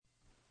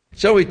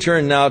Shall we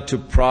turn now to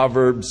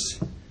Proverbs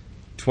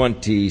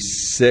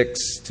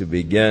 26 to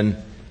begin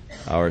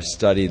our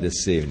study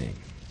this evening?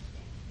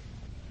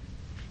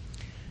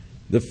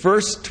 The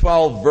first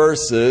 12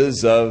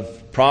 verses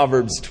of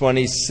Proverbs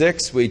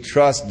 26, we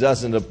trust,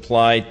 doesn't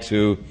apply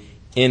to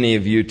any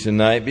of you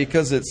tonight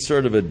because it's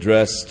sort of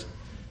addressed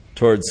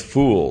towards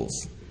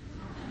fools.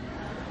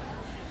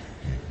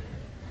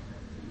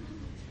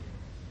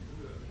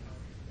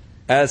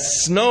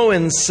 As snow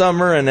in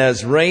summer and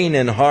as rain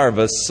in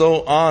harvest,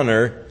 so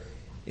honor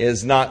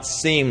is not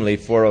seemly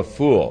for a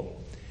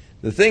fool.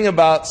 The thing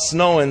about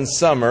snow in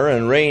summer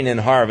and rain in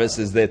harvest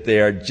is that they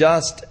are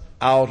just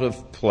out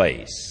of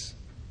place.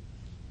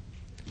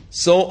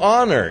 So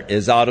honor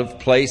is out of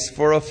place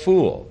for a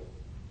fool.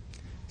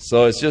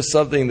 So it's just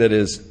something that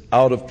is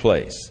out of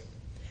place.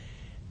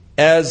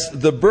 As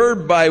the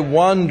bird by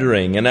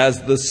wandering and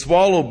as the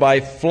swallow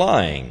by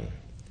flying,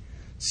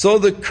 so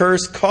the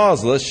curse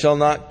causeless shall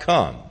not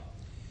come.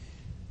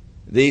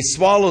 The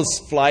swallow's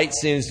flight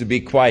seems to be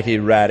quite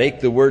erratic.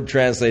 The word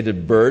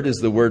translated bird is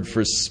the word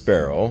for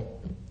sparrow.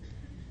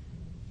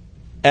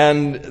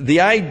 And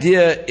the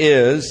idea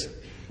is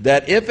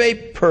that if a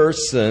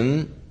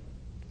person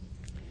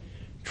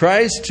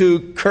tries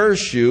to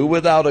curse you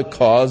without a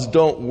cause,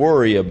 don't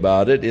worry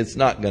about it. It's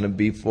not going to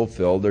be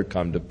fulfilled or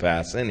come to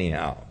pass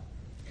anyhow.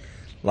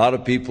 A lot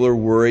of people are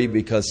worried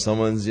because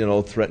someone's,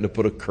 threatened to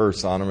put a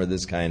curse on them or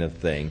this kind of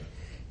thing.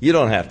 You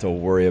don't have to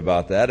worry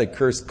about that. A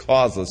curse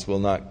causeless will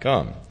not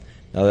come.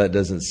 Now, that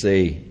doesn't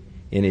say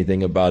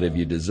anything about if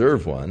you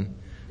deserve one,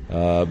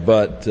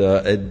 but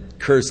a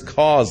curse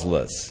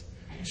causeless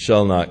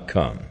shall not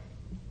come.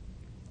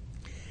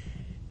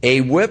 A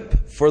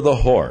whip for the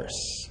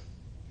horse,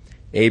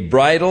 a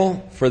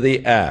bridle for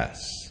the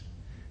ass,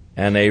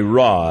 and a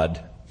rod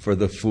for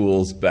the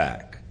fool's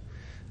back.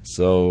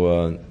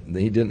 So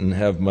he didn't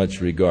have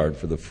much regard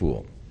for the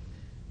fool.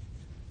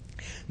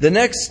 The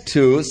next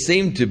two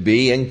seem to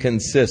be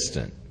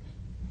inconsistent.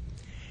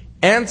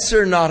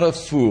 Answer not a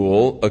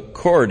fool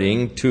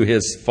according to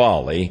his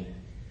folly,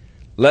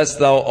 lest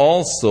thou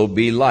also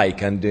be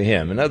like unto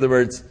him. In other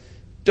words,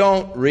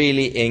 don't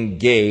really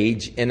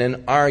engage in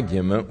an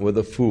argument with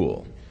a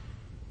fool.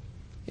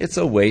 It's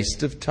a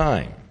waste of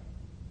time.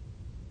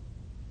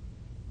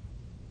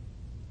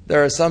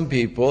 There are some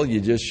people you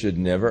just should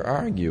never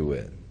argue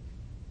with.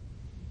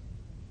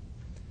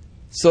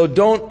 So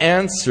don't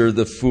answer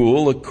the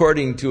fool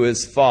according to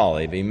his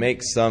folly. If he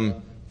makes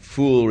some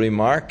fool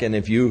remark, and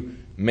if you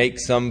make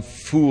some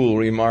fool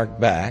remark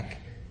back,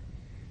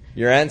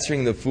 you're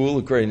answering the fool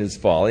according to his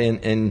folly,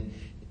 and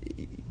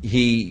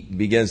he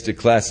begins to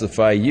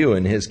classify you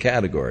in his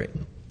category.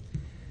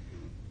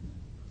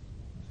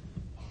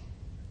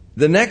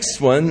 The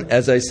next one,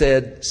 as I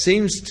said,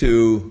 seems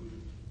to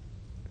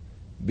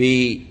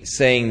be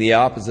saying the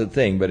opposite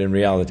thing, but in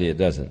reality it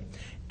doesn't.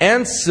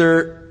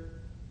 Answer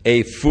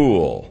a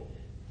fool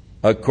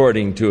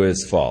according to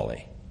his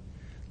folly,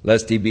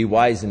 lest he be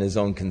wise in his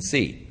own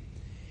conceit.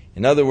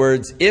 In other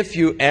words, if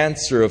you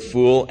answer a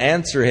fool,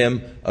 answer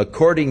him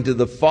according to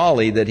the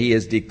folly that he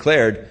has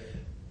declared,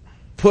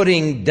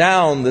 putting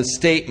down the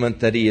statement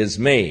that he has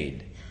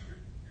made,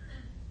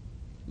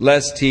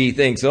 lest he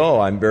thinks, oh,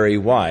 I'm very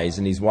wise,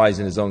 and he's wise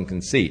in his own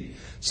conceit.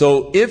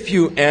 So if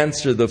you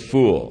answer the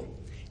fool,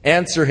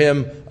 answer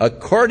him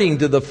according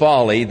to the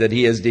folly that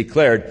he has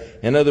declared.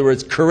 In other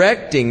words,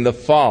 correcting the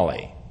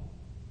folly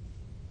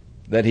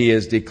that he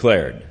has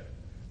declared,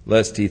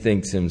 lest he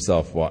think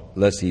himself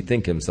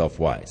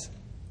wise.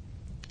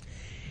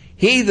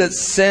 He that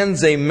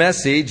sends a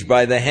message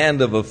by the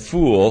hand of a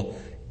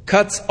fool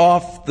cuts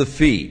off the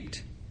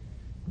feet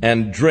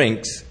and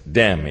drinks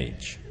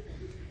damage.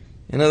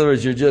 In other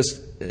words, you're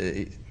just,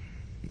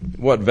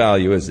 what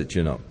value is it,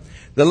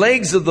 The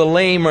legs of the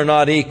lame are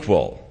not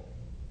equal.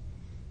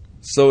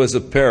 So is a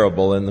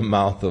parable in the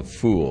mouth of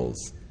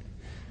fools.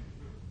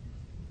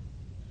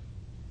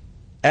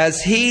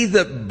 As he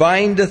that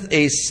bindeth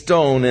a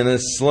stone in a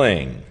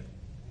sling,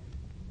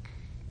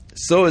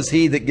 so is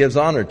he that gives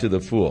honor to the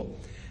fool.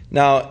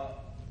 Now,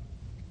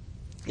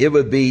 it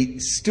would be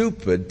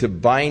stupid to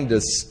bind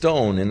a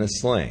stone in a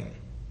sling.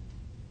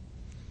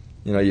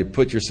 You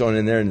put your stone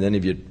in there, and then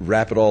if you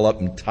wrap it all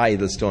up and tie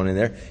the stone in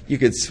there, you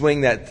could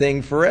swing that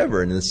thing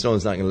forever, and the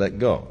stone's not going to let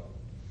go.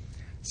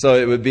 So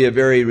it would be a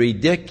very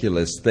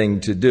ridiculous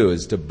thing to do,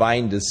 is to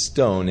bind a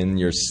stone in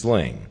your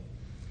sling.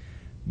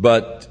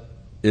 But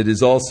it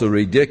is also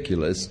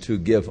ridiculous to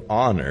give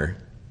honor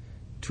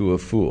to a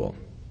fool.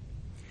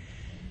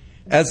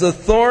 As a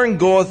thorn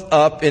goeth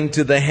up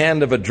into the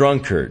hand of a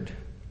drunkard,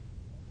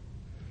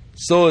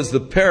 so is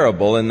the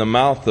parable in the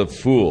mouth of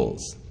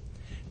fools.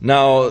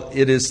 Now,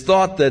 it is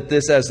thought that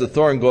this, as the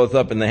thorn goeth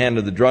up in the hand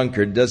of the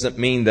drunkard, doesn't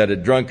mean that a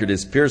drunkard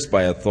is pierced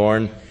by a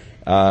thorn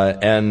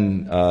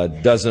and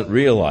doesn't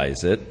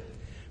realize it.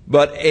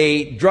 But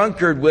a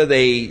drunkard with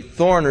a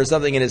thorn or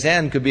something in his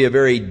hand could be a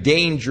very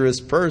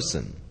dangerous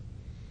person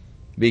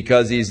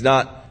because he's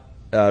not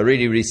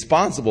really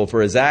responsible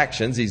for his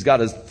actions. He's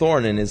got his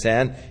thorn in his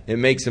hand. It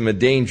makes him a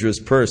dangerous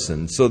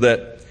person. So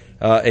that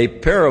a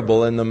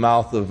parable in the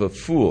mouth of a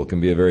fool can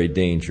be a very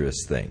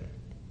dangerous thing.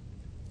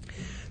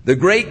 The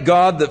great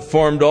God that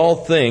formed all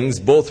things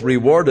both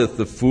rewardeth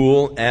the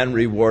fool and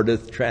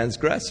rewardeth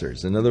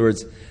transgressors. In other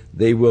words,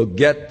 they will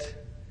get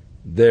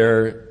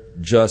their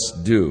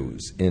just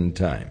dues in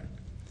time.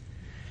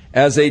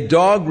 As a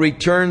dog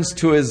returns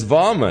to his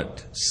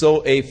vomit,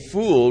 so a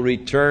fool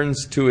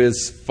returns to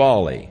his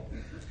folly.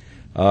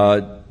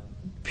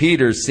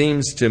 Peter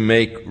seems to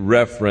make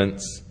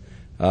reference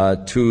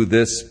to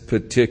this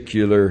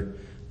particular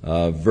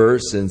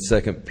verse in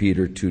 2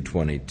 Peter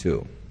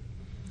 2:22.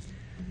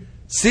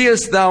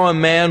 Seest thou a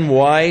man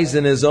wise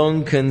in his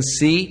own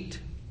conceit?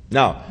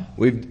 Now,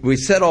 we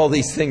said all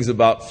these things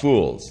about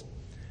fools,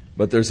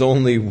 but there's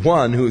only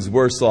one who's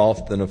worse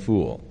off than a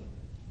fool.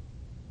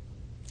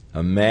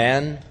 A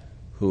man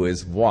who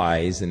is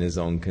wise in his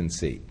own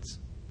conceits.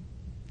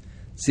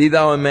 See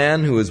thou a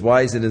man who is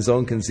wise in his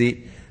own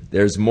conceit?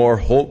 There's more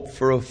hope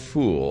for a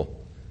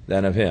fool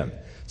than of him.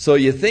 So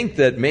you think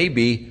that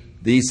maybe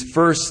these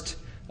first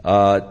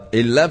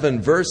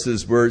 11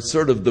 verses were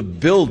sort of the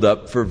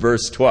build-up for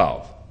verse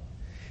 12.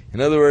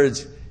 In other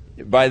words,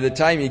 by the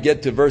time you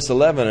get to verse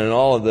 11 and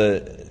all of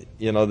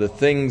the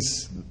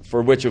things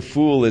for which a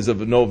fool is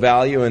of no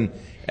value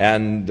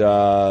and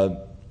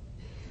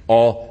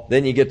all,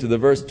 then you get to the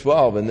verse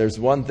 12 and there's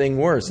one thing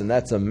worse, and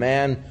that's a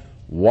man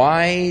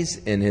wise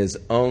in his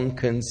own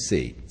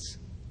conceits.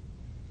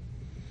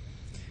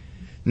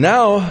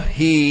 Now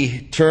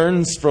he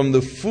turns from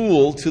the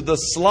fool to the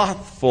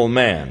slothful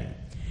man.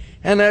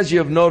 And as you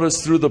have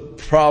noticed through the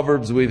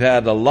Proverbs, we've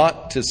had a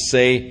lot to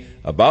say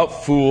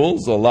about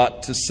fools, a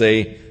lot to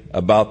say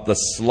about the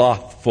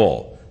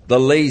slothful, the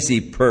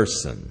lazy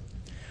person.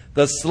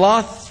 The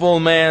slothful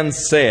man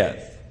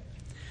saith,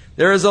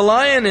 there is a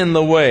lion in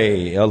the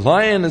way, a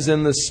lion is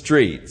in the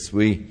streets.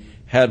 We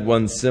had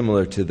one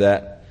similar to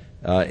that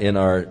in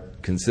our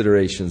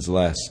considerations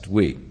last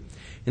week.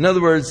 In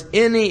other words,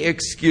 any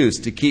excuse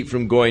to keep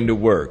from going to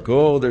work.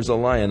 Oh, there's a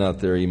lion out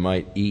there, he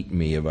might eat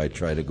me if I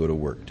try to go to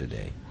work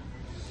today.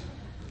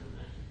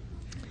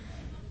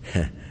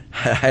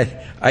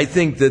 I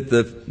think that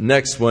the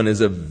next one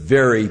is a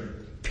very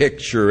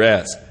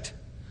picturesque.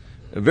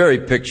 Very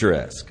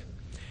picturesque.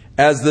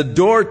 As the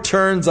door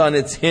turns on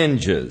its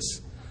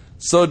hinges,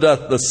 so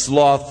doth the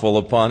slothful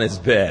upon his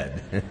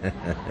bed.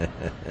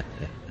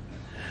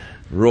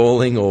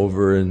 Rolling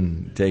over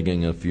and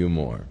taking a few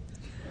more.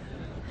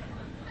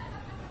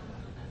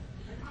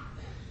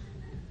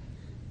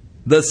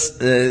 This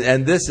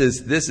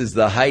is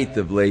the height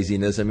of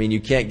laziness. I mean,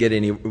 you can't get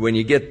any. When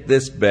you get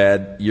this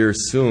bad, you're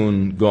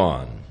soon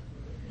gone.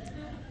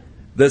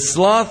 The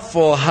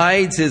slothful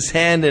hides his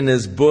hand in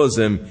his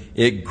bosom.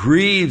 It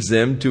grieves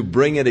him to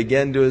bring it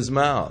again to his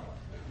mouth.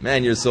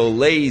 Man, you're so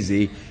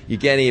lazy, you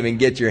can't even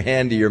get your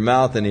hand to your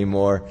mouth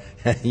anymore.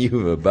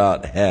 You've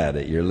about had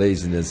it. Your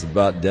laziness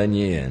about done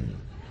you in.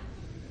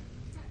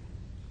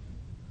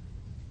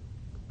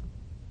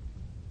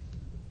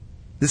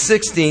 The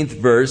 16th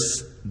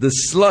verse. The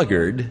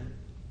sluggard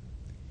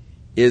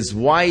is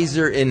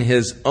wiser in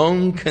his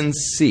own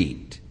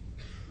conceit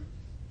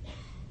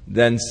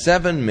than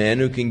 7 men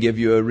who can give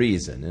you a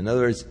reason. In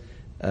other words,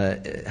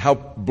 how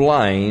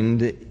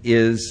blind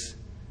is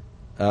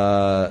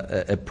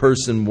a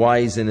person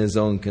wise in his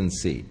own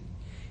conceit?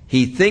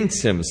 He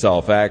thinks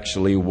himself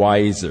actually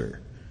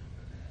wiser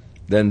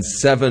than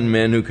 7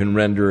 men who can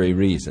render a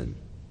reason.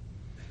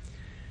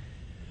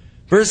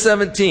 Verse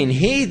 17,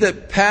 he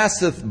that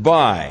passeth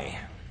by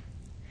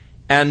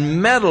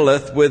and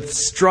meddleth with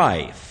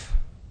strife,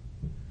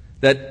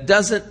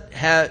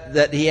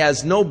 that he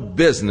has no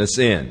business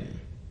in,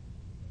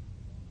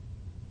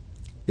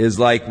 is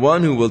like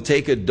one who will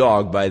take a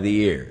dog by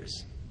the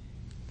ears.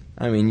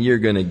 I mean, you're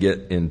going to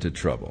get into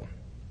trouble.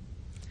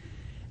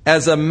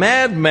 As a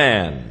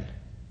madman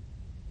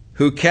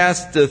who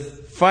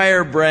casteth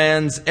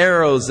firebrands,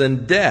 arrows,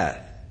 and death,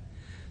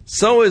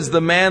 so is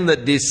the man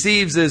that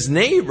deceives his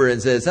neighbor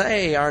and says,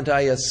 hey, aren't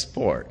I a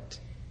sport?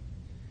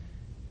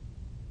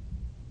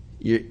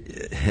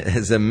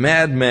 As a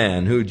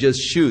madman who just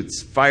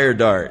shoots fire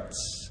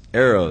darts,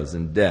 arrows,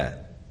 and death.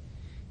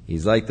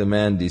 He's like the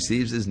man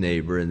deceives his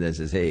neighbor and then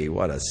says, hey,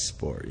 what a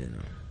sport, you know.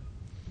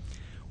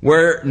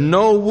 Where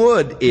no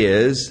wood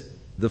is,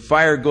 the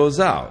fire goes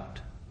out.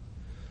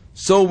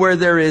 So where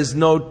there is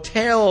no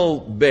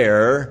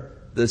talebearer,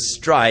 the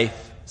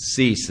strife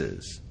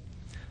ceases.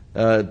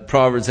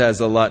 Proverbs has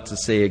a lot to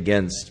say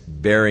against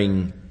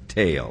bearing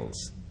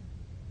tales.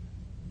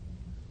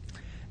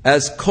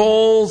 As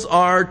coals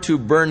are to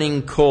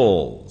burning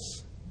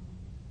coals,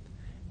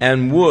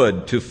 and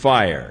wood to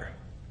fire,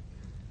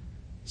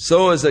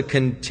 so is a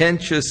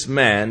contentious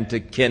man to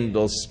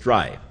kindle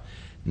strife.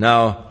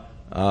 Now,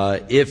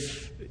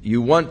 if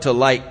you want to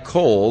light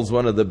coals,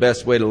 one of the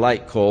best way to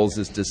light coals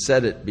is to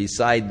set it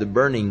beside the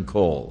burning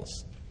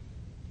coals.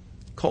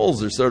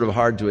 Coals are sort of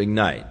hard to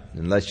ignite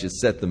unless you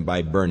set them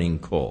by burning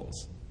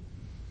coals.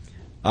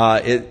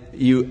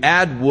 You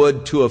add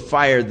wood to a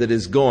fire that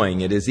is going,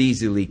 it is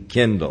easily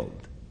kindled.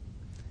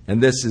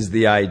 And this is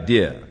the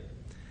idea.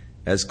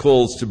 as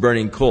coals to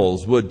burning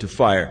coals, wood to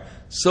fire.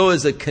 So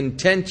is a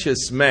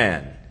contentious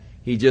man.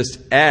 He just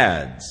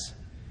adds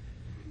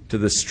to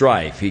the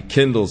strife. He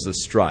kindles the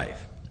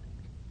strife.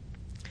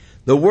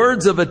 The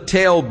words of a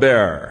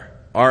talebearer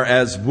are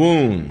as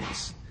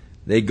wounds.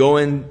 They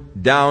go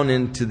down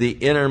into the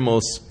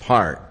innermost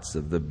parts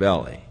of the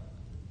belly.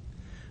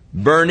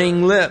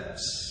 Burning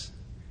lips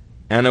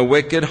and a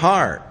wicked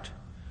heart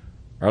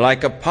are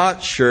like a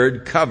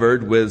potsherd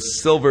covered with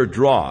silver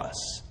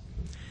dross.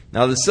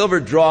 Now the silver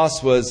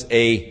dross was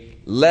a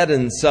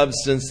leaden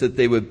substance that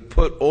they would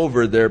put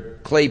over their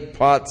clay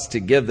pots to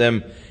give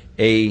them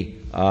a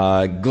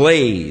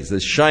glaze, a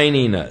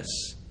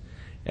shininess.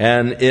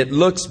 And it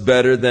looks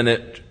better than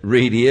it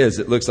really is.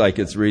 It looks like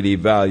it's really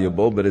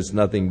valuable, but it's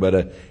nothing but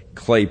a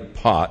clay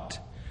pot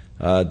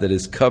that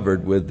is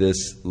covered with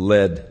this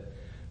lead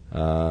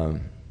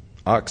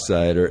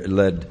oxide or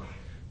lead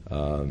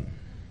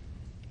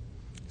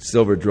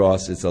silver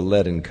dross. It's a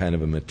leaden kind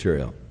of a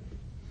material.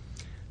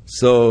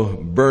 So,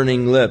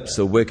 burning lips,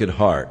 a wicked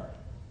heart.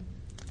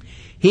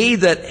 He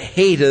that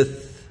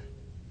hateth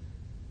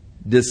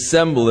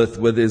dissembleth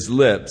with his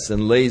lips,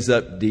 and lays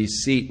up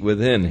deceit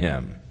within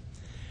him.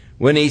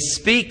 When he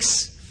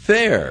speaks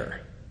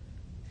fair,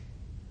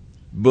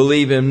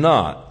 believe him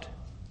not,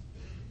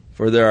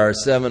 for there are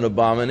 7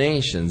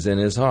 abominations in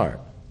his heart.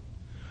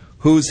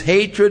 Whose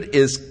hatred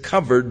is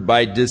covered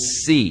by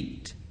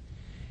deceit.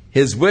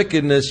 His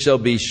wickedness shall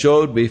be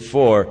showed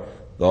before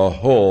the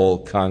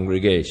whole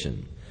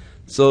congregation.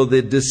 So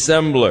the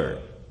dissembler,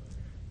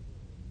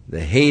 the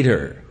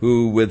hater,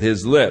 who with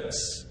his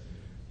lips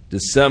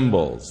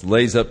dissembles,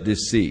 lays up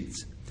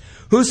deceits.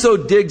 Whoso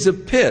digs a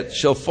pit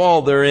shall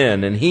fall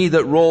therein, and he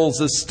that rolls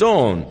a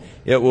stone,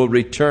 it will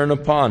return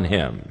upon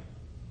him.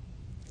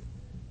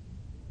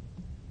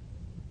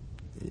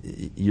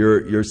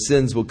 Your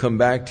sins will come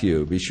back to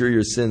you. Be sure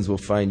your sins will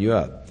find you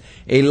out.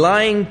 A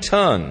lying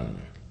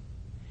tongue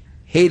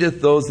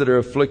hateth those that are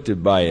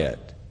afflicted by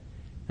it,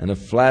 and a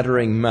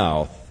flattering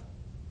mouth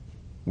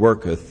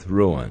worketh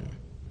ruin.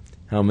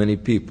 How many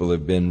people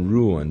have been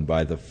ruined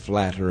by the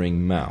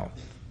flattering mouth?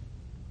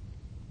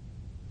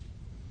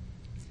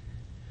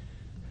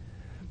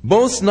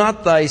 Boast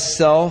not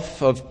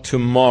thyself of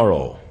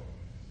tomorrow,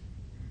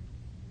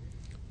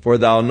 for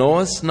thou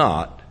knowest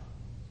not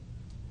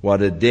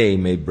what a day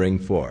may bring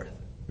forth.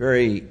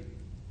 Very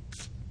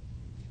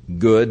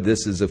good.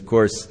 This is, of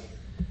course,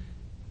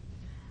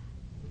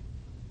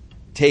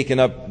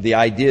 the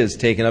idea is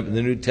taken up in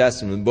the New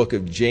Testament, in the book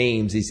of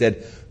James. He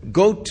said,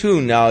 go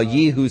to now,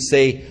 ye who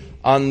say,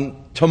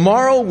 on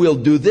tomorrow we'll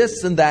do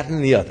this and that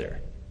and the other.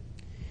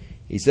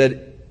 He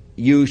said,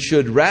 you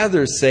should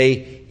rather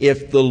say,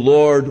 if the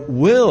Lord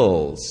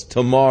wills,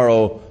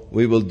 tomorrow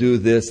we will do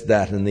this,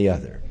 that, and the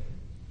other.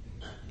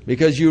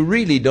 Because you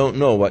really don't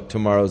know what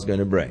tomorrow is going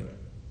to bring.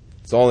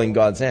 It's all in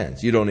God's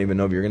hands. You don't even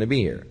know if you're going to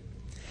be here.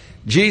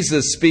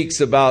 Jesus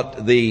speaks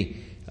about the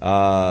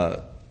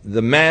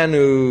man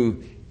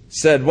who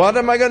said, what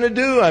am I going to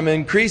do? I'm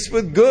increased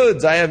with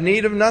goods. I have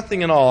need of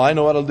nothing and all. I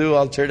know what I'll do.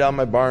 I'll tear down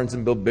my barns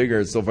and build bigger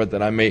and so forth,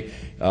 that I may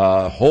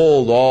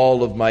hold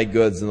all of my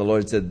goods. And the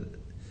Lord said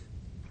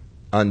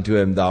unto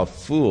him, thou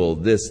fool,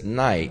 this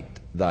night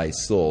thy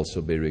soul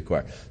shall be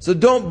required. So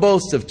don't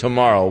boast of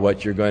tomorrow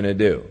what you're going to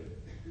do.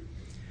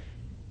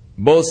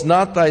 Boast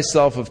not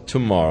thyself of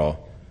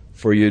tomorrow,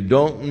 for you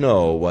don't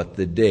know what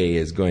the day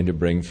is going to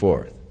bring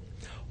forth.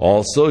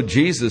 Also,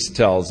 Jesus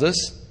tells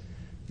us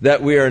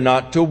that we are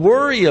not to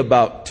worry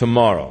about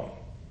tomorrow.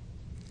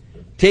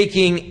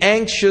 Taking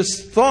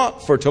anxious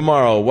thought for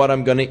tomorrow, what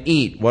I'm going to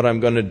eat, what I'm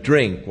going to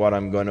drink, what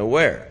I'm going to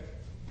wear.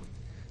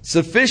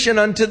 Sufficient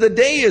unto the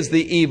day is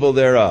the evil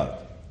thereof.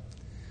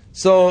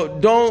 So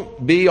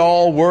don't be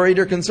all worried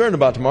or concerned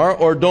about tomorrow,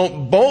 or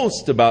don't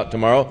boast about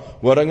tomorrow,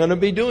 what I'm going to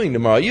be doing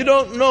tomorrow. You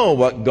don't know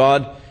what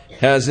God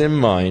has in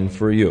mind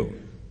for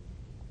you.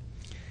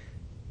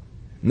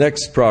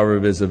 Next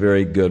proverb is a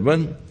very good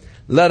one.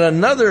 Let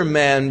another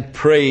man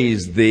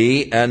praise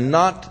thee, and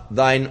not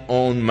thine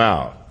own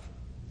mouth.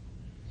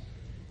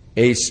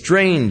 A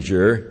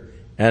stranger,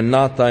 and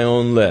not thy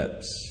own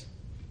lips.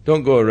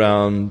 Don't go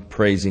around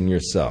praising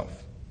yourself.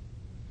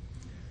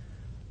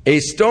 A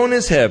stone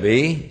is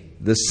heavy,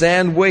 the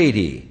sand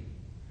weighty,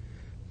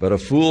 but a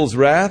fool's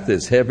wrath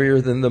is heavier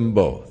than them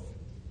both.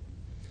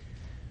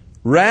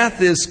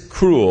 Wrath is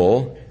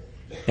cruel,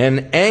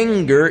 and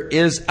anger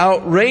is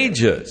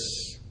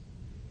outrageous.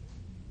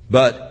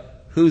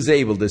 But who's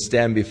able to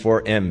stand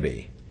before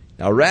envy?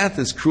 Now, wrath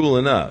is cruel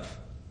enough.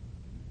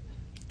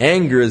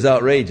 Anger is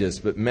outrageous,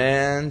 but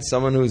man,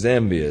 someone who's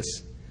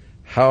envious,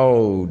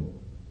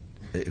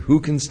 who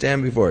can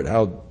stand before it?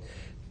 How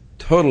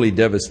totally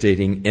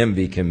devastating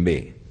envy can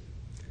be.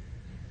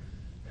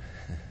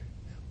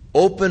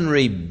 Open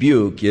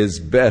rebuke is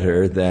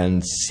better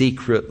than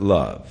secret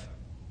love.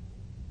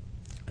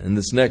 And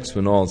this next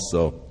one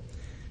also.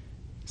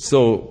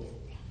 So,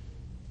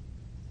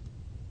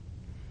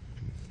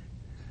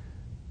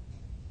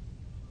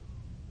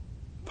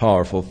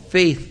 powerful.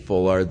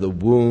 Faithful are the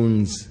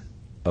wounds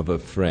of a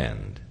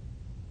friend,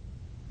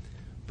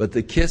 but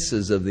the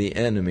kisses of the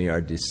enemy are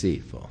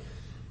deceitful.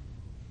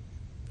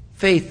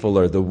 Faithful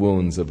are the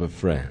wounds of a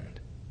friend.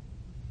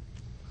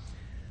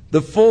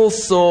 The full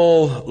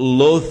soul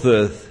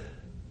loatheth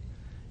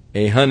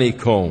a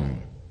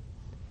honeycomb.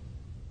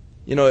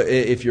 You know,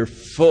 if you're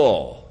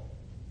full,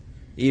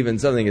 even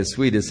something as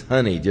sweet as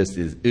honey just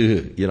is,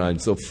 I'm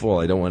so full,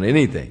 I don't want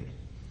anything.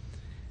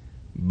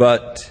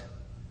 But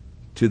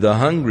to the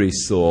hungry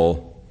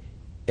soul,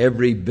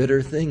 every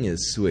bitter thing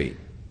is sweet.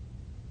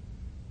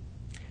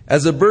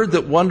 As a bird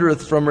that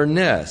wandereth from her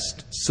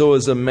nest, so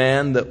is a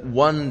man that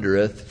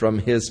wandereth from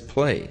his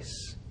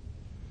place.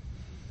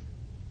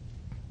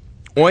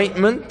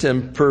 Ointment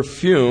and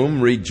perfume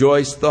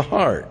rejoice the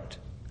heart,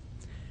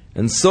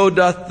 and so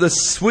doth the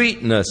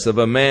sweetness of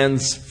a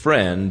man's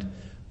friend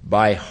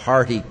by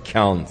hearty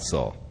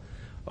counsel.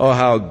 Oh,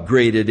 how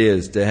great it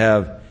is to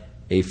have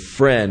a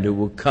friend who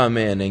will come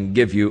in and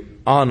give you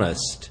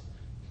honest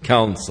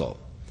counsel.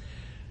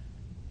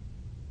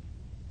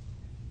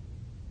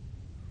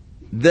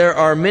 There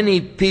are many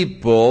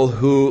people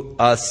who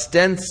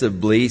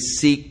ostensibly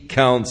seek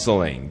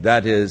counseling.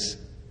 That is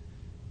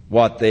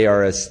what they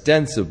are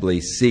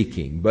ostensibly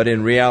seeking. But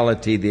in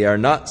reality, they are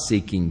not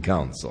seeking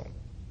counsel.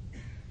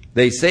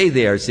 They say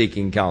they are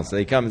seeking counsel.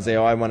 They come and say,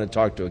 I want to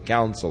talk to a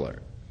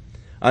counselor,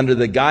 under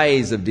the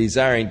guise of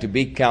desiring to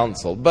be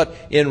counseled. But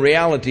in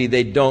reality,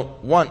 they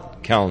don't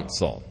want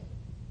counsel.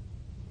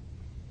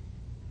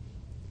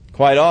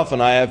 Quite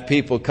often I have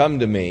people come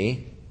to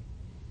me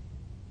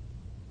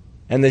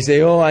and they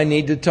say, I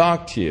need to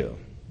talk to you.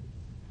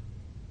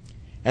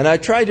 And I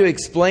try to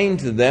explain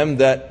to them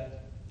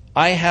that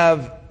I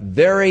have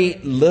very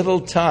little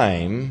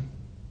time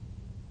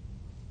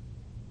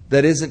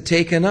that isn't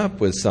taken up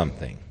with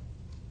something.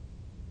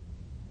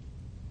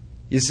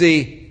 You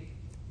see,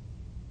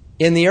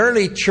 in the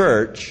early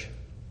church,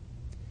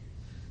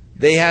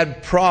 they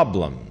had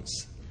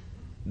problems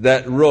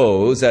that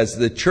rose as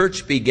the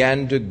church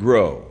began to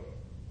grow.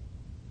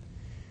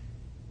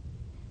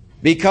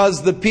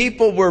 Because the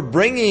people were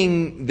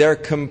bringing their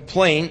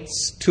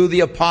complaints to the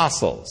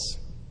apostles.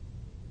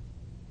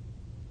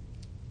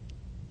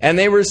 And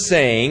they were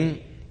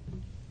saying,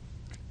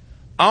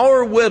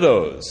 our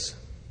widows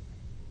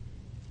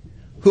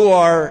who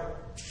are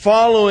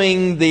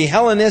following the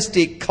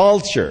Hellenistic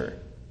culture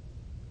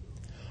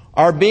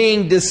are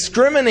being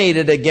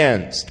discriminated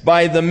against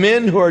by the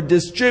men who are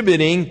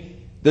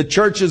distributing the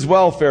church's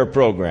welfare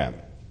program.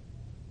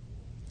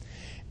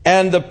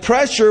 And the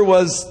pressure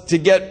was to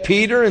get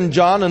Peter and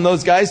John and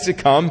those guys to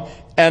come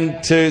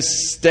and to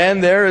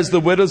stand there as the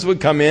widows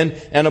would come in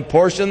and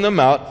apportion them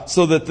out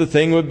so that the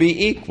thing would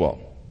be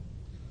equal.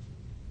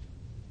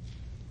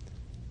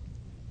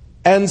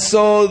 And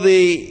so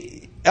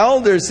the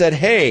elders said,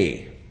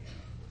 hey,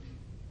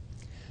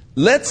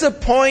 let's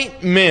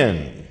appoint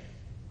men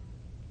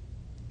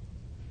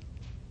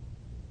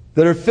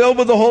that are filled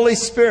with the Holy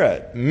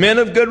Spirit, men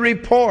of good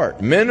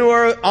report, men who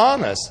are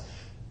honest,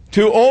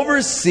 to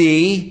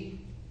oversee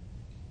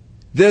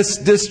this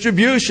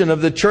distribution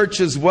of the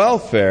church's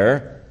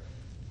welfare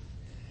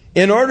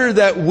in order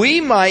that we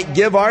might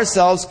give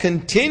ourselves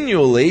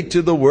continually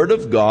to the Word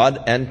of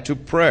God and to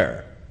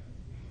prayer.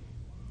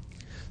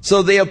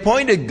 So they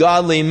appointed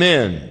godly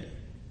men,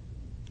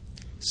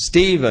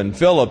 Stephen,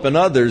 Philip, and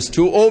others,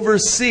 to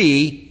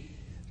oversee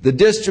the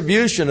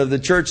distribution of the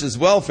church's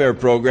welfare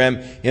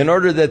program in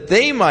order that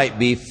they might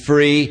be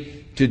free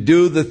to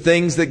do the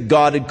things that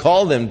God had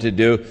called them to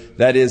do,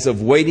 that is,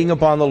 of waiting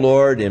upon the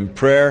Lord in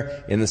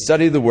prayer, in the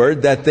study of the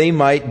Word, that they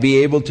might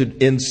be able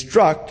to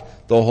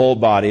instruct the whole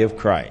body of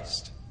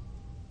Christ.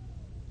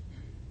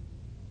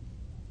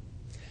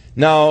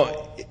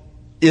 Now,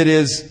 it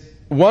is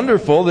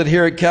wonderful that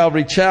here at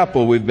Calvary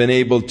Chapel we've been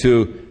able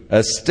to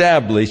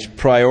establish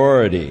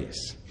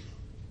priorities.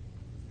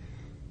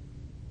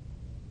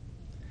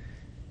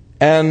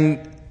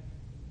 And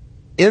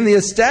in the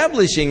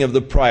establishing of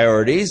the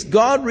priorities,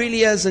 God really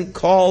hasn't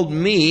called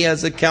me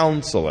as a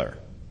counselor.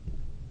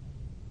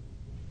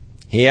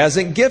 He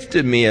hasn't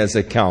gifted me as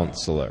a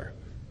counselor.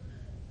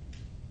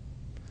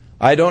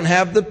 I don't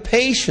have the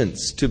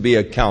patience to be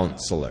a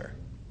counselor,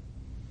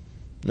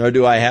 nor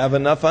do I have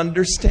enough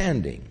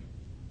understanding.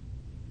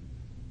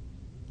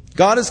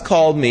 God has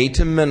called me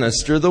to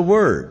minister the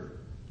Word.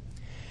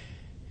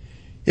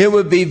 It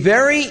would be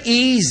very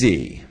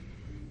easy,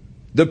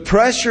 the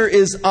pressure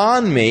is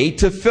on me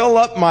to fill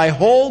up my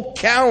whole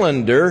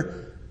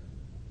calendar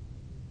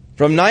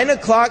from 9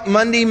 o'clock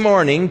Monday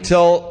morning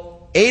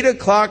till 8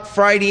 o'clock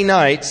Friday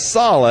night,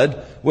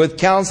 solid, with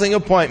counseling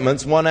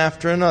appointments one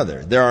after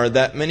another. There are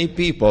that many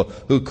people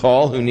who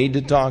call who need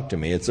to talk to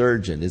me. It's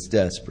urgent. It's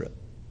desperate.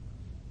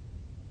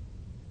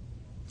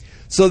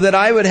 So that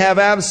I would have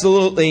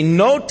absolutely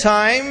no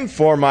time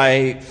for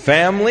my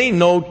family,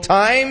 no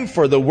time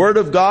for the Word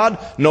of God,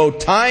 no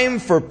time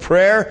for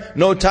prayer,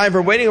 no time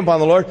for waiting upon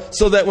the Lord,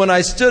 so that when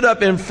I stood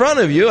up in front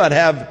of you, I'd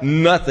have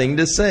nothing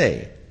to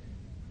say.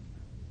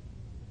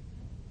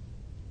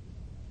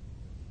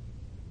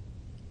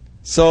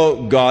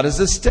 So God has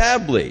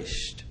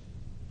established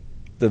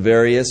the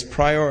various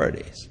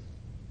priorities.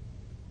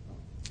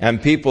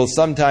 And people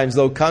sometimes,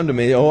 they'll come to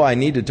me, oh, I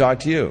need to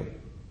talk to you.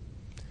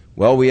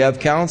 Well, we have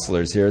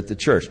counselors here at the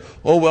church.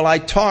 Oh, well, I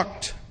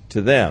talked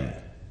to them.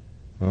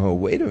 Oh,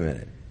 wait a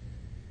minute.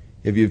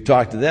 If you've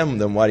talked to them,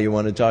 then why do you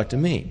want to talk to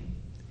me?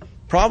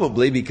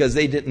 Probably because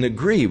they didn't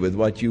agree with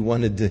what you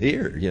wanted to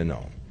hear, you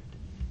know.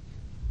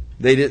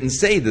 They didn't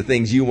say the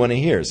things you want to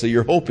hear. So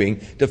you're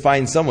hoping to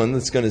find someone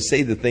that's going to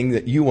say the thing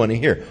that you want to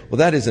hear. Well,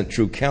 that isn't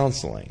true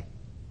counseling.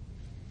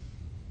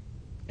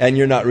 And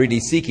you're not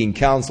really seeking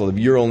counsel if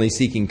you're only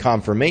seeking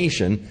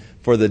confirmation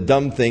for the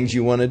dumb things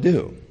you want to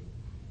do.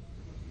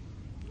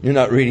 You're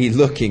not really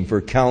looking for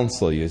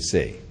counsel, you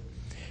see.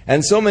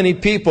 And so many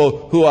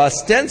people who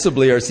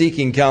ostensibly are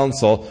seeking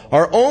counsel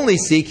are only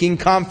seeking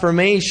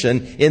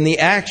confirmation in the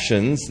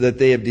actions that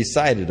they have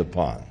decided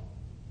upon.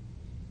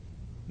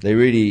 They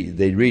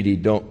really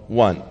don't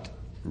want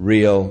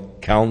real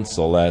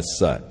counsel as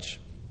such.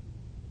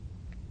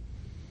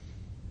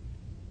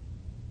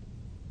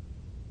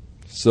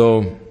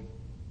 So,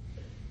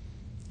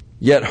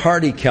 yet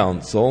hearty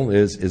counsel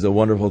is a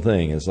wonderful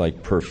thing. It's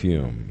like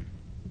perfume.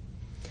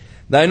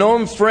 Thine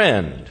own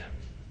friend,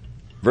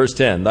 verse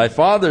 10, thy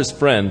father's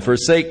friend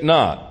forsake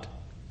not.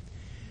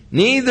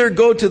 Neither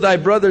go to thy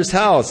brother's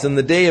house in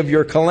the day of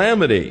your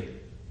calamity.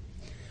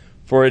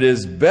 For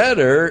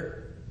better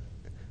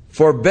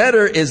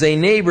is a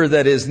neighbor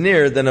that is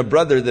near than a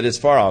brother that is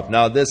far off.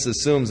 Now this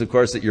assumes, of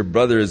course, that your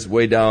brother is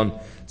way down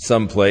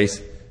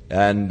someplace,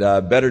 and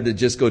better to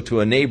just go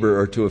to a neighbor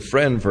or to a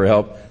friend for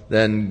help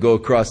than go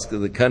across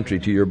the country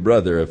to your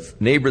brother. A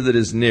neighbor that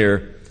is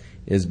near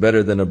is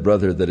better than a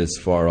brother that is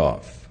far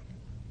off.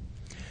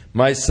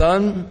 My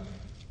son,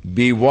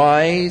 be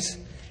wise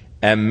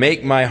and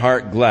make my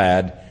heart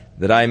glad,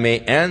 that I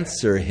may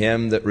answer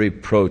him that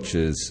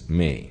reproaches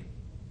me.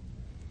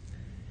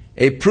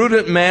 A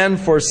prudent man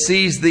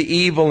foresees the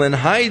evil and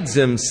hides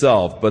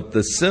himself, but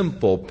the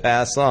simple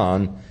pass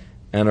on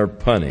and are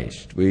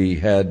punished. We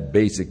had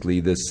basically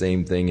this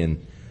same thing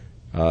in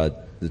the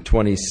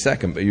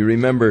 22nd. But you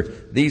remember,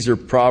 these are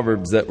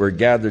proverbs that were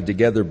gathered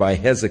together by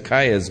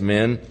Hezekiah's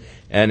men,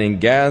 and in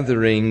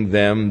gathering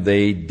them,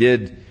 they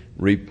did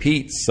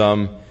repeat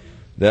some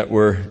that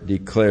were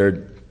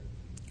declared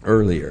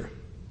earlier.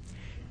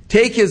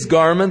 Take his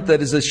garment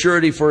that is a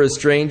surety for a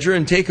stranger,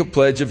 and take a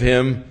pledge of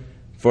him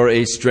for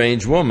a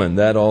strange woman.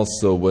 That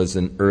also was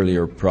an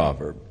earlier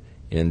proverb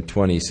in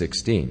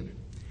 2016.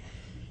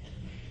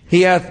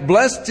 He that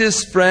blesseth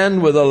his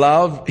friend with a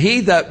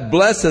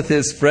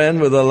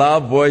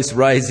loud voice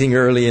rising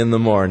early in the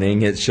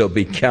morning, it shall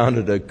be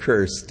counted a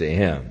curse to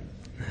him.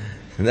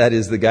 And that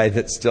is the guy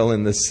that's still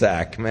in the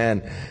sack.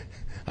 Man,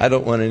 I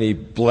don't want any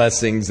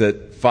blessings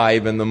at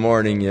 5 in the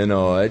morning, you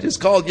know. I just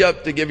called you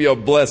up to give you a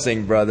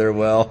blessing, brother.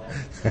 Well,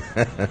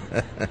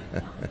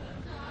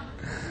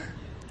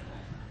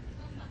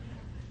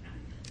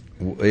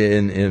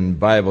 in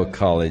Bible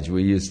college,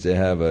 we used to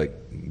have a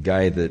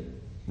guy that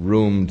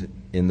roomed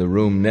in the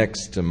room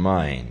next to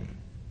mine.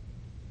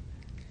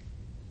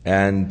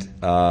 And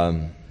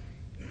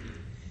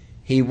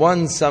he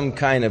won some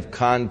kind of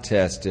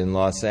contest in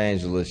Los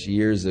Angeles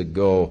years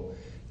ago,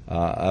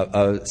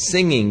 a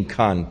singing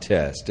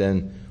contest,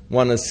 and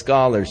won a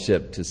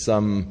scholarship to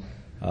some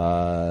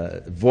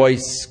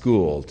voice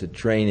school to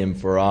train him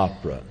for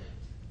opera.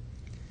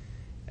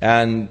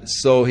 And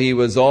so he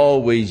was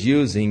always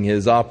using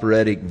his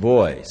operatic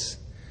voice.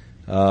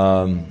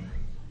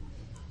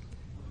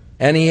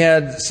 And he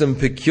had some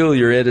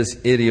peculiar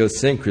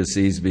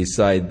idiosyncrasies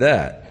beside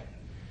that.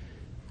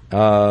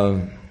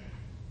 And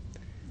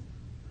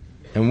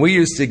we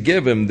used to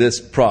give him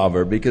this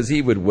proverb because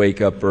he would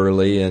wake up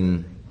early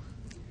and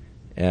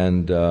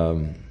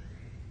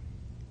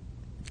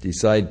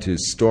decide to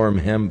storm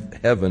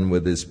heaven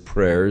with his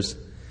prayers.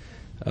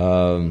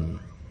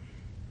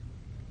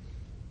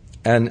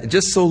 And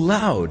just so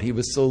loud. He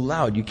was so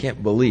loud. You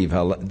can't believe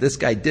how this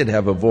guy did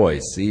have a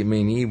voice. I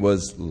mean, he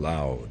was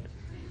loud.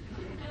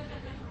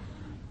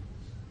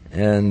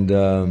 And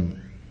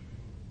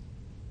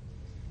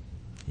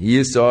he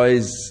used to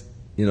always,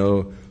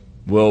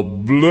 well,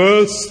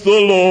 bless the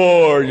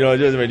Lord.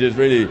 Just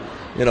really,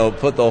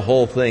 put the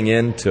whole thing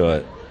into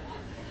it.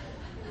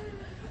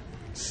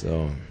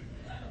 So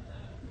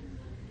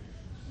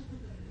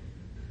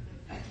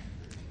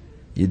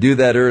you do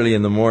that early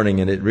in the morning,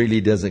 and it really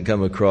doesn't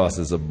come across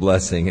as a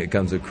blessing. It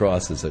comes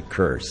across as a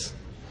curse.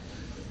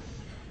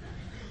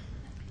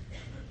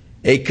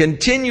 A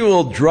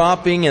continual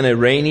dropping in a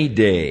rainy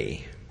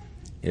day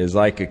is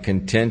like a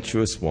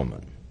contentious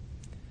woman.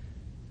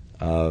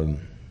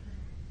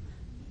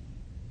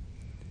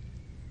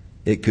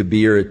 It could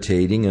be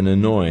irritating and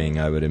annoying,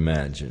 I would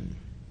imagine.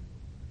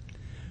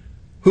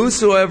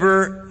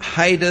 Whosoever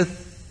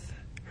hideth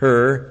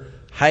her,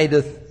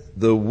 hideth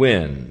the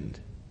wind.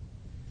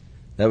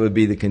 That would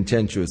be the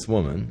contentious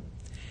woman.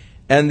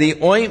 And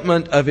the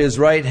ointment of his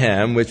right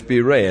hand, which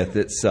bewrayeth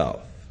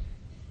itself.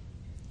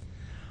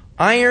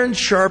 Iron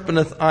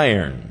sharpeneth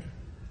iron,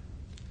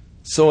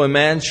 so a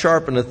man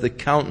sharpeneth the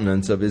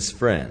countenance of his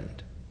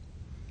friend.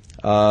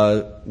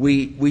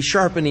 We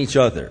sharpen each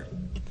other.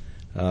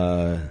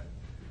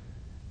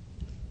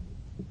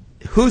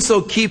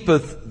 Whoso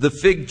keepeth the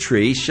fig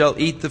tree shall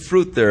eat the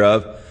fruit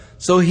thereof,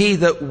 so he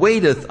that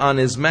waiteth on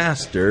his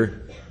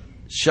master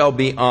shall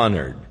be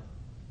honored.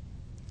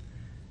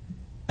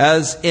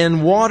 As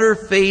in water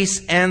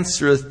face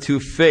answereth to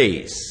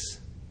face,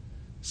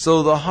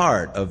 so the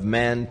heart of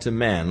man to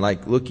man,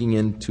 like looking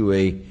into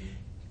a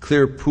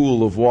clear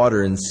pool of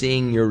water and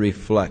seeing your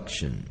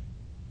reflection.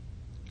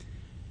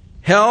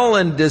 Hell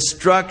and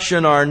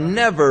destruction are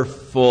never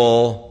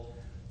full,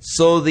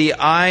 so the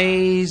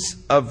eyes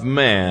of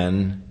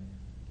man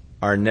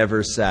are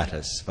never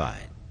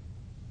satisfied.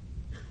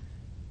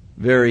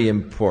 Very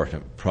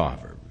important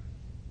proverb.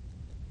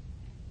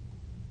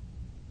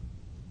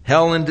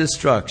 Hell and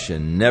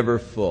destruction never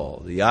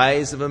full. The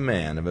eyes of a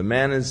man, if a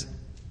man is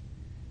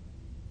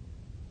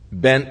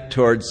bent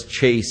towards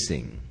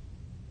chasing,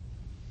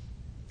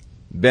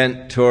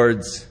 bent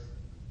towards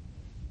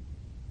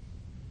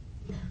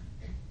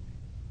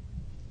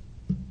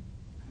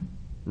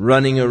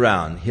running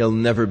around, he'll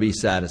never be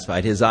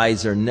satisfied. His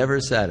eyes are never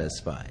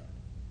satisfied.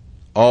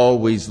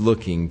 Always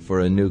looking for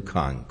a new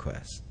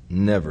conquest.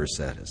 Never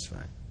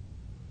satisfied.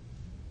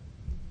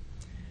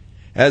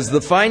 As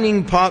the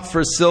fining pot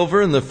for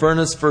silver and the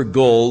furnace for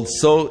gold,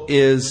 so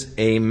is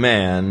a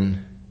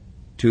man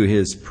to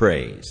his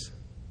praise.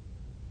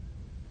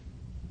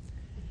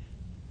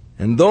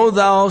 And though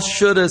thou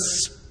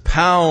shouldest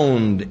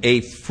pound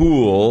a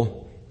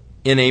fool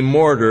in a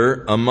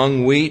mortar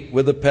among wheat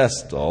with a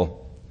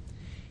pestle,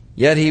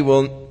 yet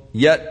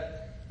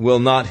will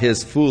not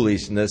his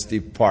foolishness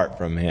depart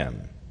from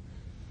him.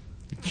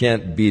 You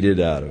can't beat it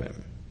out of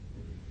him.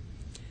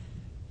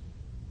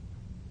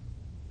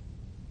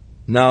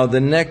 Now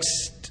the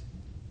next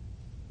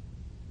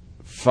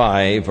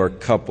 5 are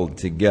coupled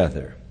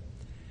together.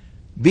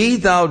 Be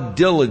thou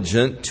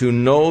diligent to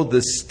know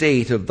the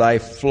state of thy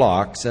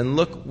flocks, and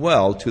look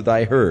well to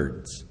thy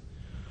herds.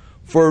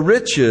 For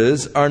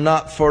riches are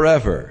not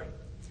forever,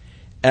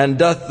 and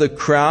doth the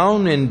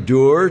crown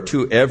endure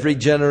to every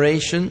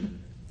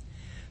generation?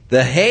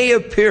 The hay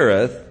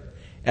appeareth,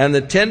 and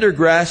the tender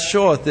grass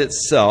showeth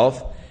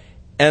itself,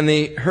 and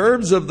the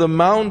herbs of the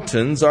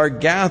mountains are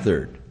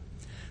gathered.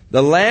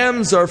 The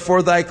lambs are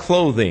for thy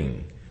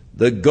clothing,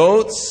 the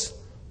goats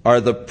are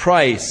the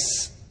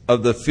price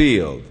of the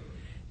field.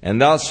 And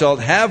thou shalt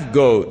have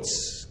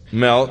goats'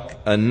 milk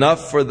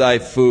enough for thy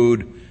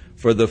food,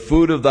 for the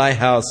food of thy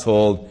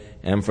household,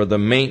 and for the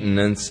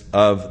maintenance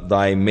of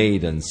thy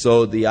maidens.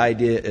 So the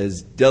idea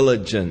is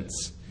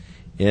diligence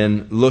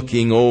in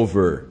looking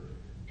over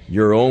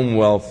your own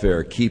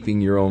welfare,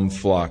 keeping your own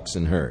flocks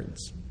and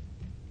herds.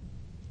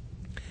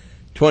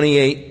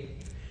 28.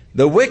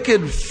 The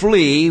wicked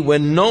flee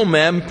when no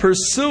man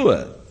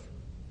pursueth,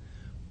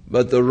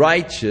 but the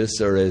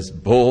righteous are as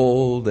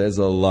bold as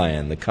a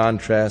lion. The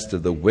contrast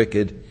of the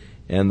wicked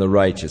and the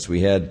righteous.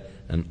 We had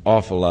an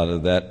awful lot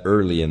of that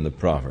early in the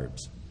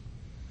Proverbs.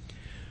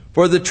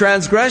 For the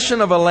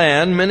transgression of a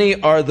land, many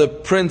are the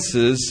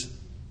princes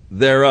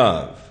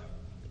thereof.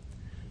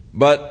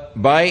 But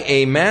by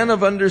a man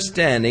of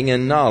understanding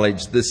and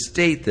knowledge, the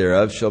state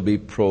thereof shall be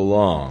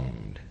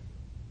prolonged.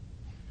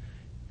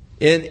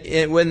 When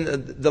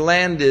the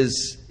land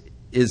is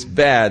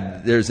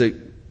bad, there's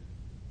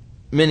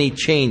many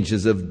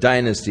changes of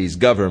dynasties,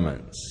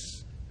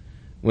 governments,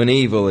 when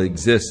evil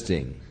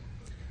existing.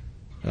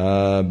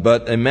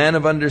 But a man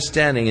of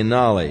understanding and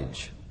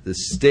knowledge, the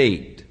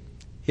state,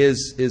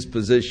 his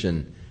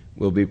position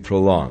will be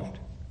prolonged.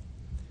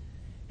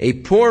 A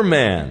poor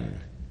man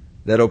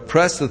that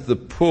oppresseth the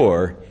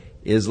poor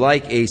is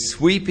like a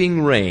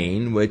sweeping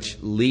rain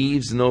which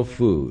leaves no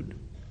food.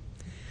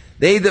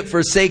 They that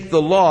forsake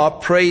the law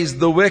praise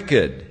the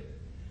wicked,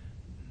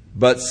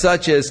 but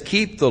such as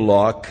keep the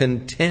law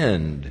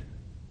contend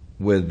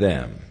with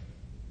them.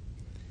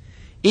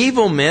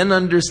 Evil men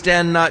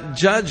understand not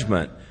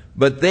judgment,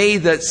 but they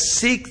that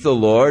seek the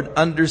Lord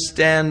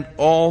understand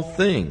all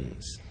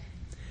things.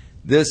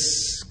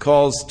 This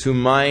calls to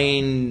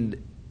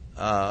mind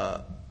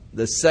the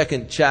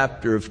 2nd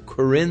chapter of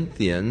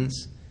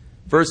Corinthians,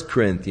 1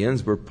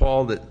 Corinthians, where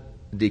Paul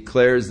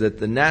declares that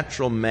the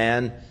natural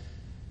man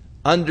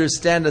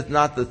understandeth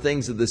not the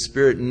things of the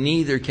Spirit,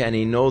 neither can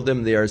he know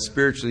them. They are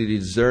spiritually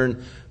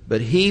discerned.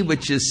 But he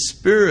which is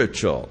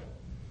spiritual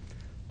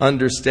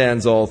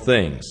understands all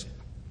things,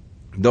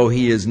 though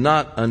he is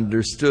not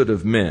understood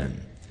of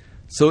men.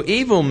 So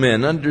evil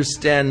men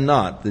understand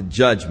not the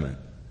judgment,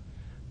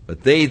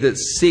 but they that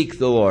seek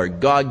the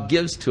Lord. God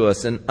gives to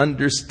us an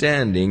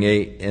understanding,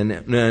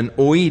 an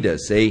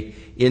oidus, a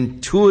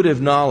intuitive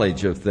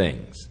knowledge of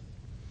things.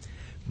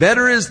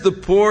 Better is the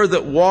poor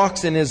that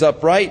walks in his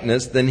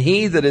uprightness than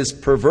he that is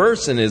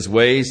perverse in his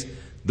ways,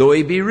 though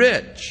he be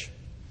rich.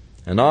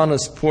 An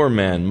honest poor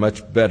man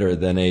much better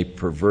than a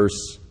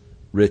perverse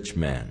rich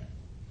man.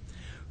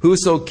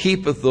 Whoso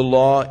keepeth the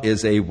law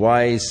is a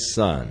wise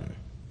son,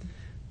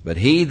 but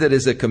he that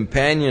is a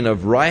companion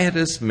of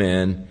riotous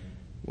men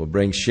will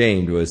bring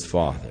shame to his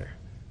father.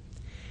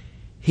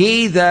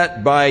 He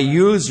that by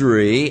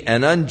usury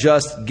and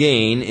unjust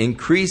gain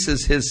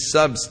increases his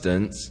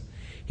substance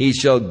He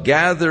shall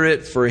gather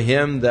it for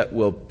him that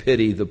will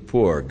pity the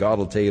poor. God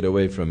will take it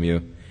away from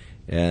you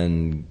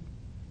and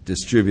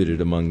distribute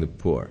it among the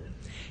poor.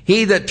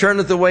 He that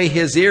turneth away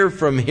his ear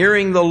from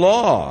hearing the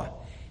law,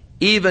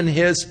 even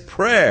his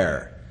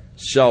prayer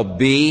shall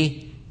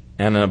be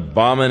an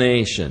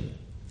abomination.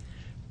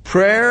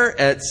 Prayer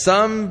at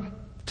some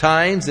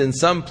times, in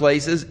some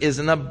places, is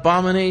an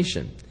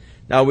abomination.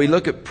 Now we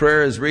look at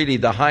prayer as really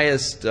the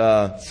highest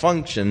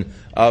function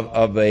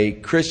of a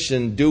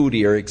Christian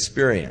duty or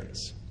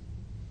experience.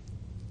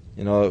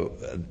 You know,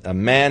 a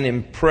man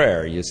in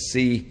prayer, you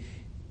see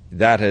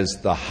that as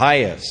the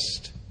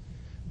highest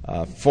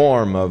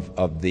form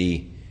of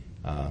the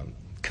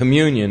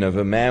communion of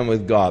a man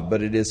with God.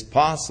 But it is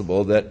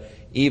possible that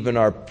even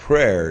our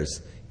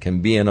prayers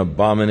can be an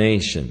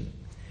abomination.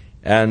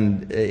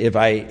 And if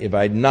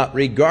I'm not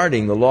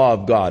regarding the law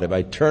of God, if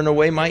I turn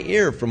away my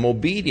ear from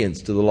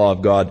obedience to the law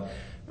of God,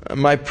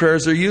 my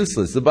prayers are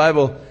useless. The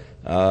Bible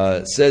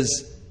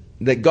says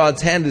that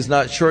God's hand is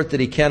not short that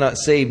he cannot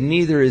save,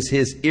 neither is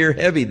his ear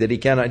heavy that he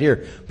cannot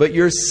hear. But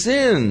your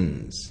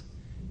sins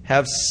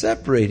have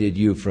separated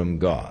you from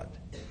God.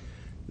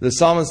 The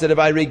psalmist said, if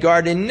I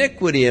regard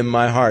iniquity in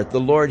my heart, the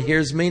Lord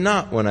hears me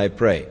not when I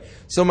pray.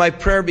 So my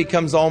prayer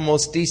becomes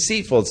almost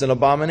deceitful. It's an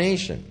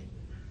abomination.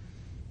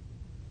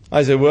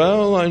 I say,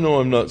 well, I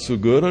know I'm not so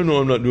good. I know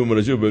I'm not doing what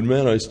I should, but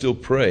man, I still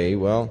pray.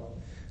 Well,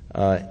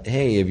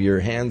 hey, if your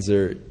hands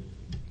are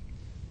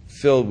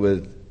filled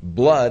with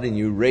blood and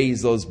you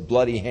raise those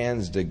bloody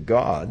hands to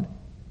God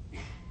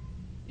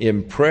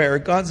in prayer,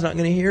 God's not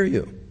going to hear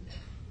you.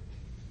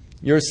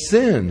 Your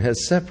sin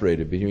has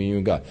separated between you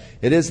and God.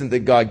 It isn't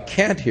that God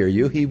can't hear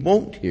you. He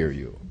won't hear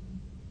you.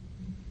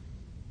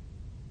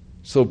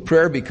 So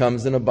prayer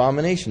becomes an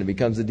abomination. It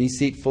becomes a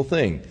deceitful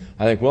thing.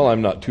 I think, well,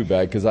 I'm not too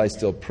bad because I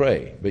still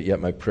pray. But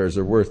yet my prayers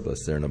are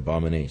worthless. They're an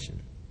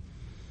abomination.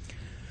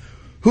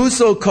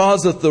 Whoso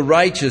causeth the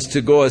righteous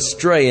to go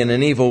astray in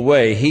an evil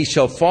way, he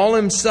shall fall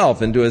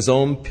himself into his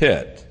own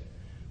pit.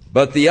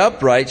 But the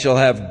upright shall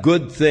have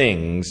good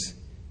things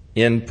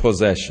in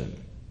possession.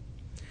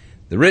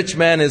 The rich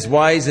man is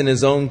wise in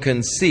his own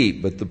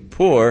conceit, but the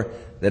poor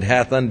that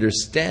hath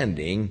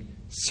understanding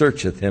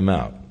searcheth him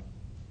out.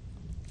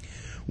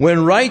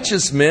 When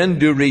righteous men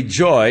do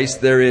rejoice,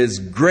 there is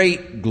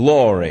great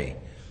glory.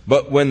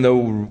 But when the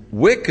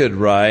wicked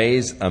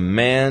rise, a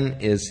man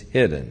is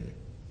hidden.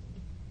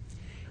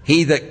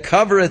 He that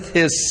covereth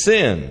his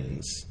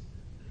sins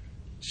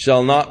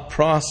shall not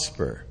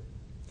prosper.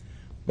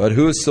 But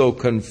whoso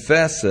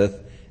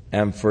confesseth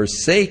and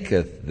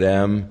forsaketh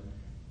them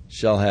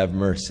shall have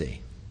mercy.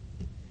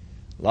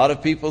 A lot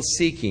of people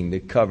seeking to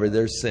cover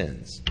their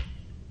sins.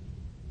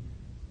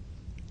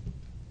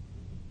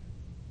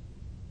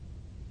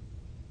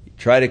 You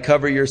try to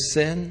cover your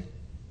sin,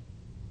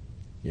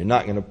 you're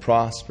not going to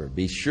prosper.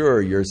 Be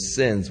sure your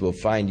sins will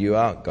find you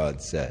out,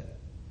 God said.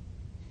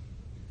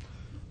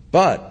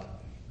 But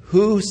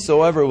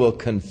whosoever will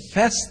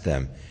confess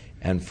them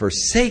and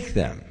forsake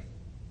them.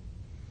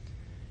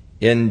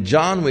 In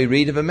John, we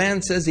read, if a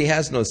man says he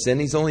has no sin,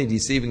 he's only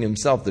deceiving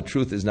himself. The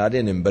truth is not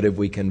in him. But if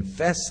we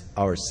confess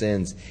our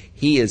sins,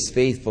 he is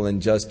faithful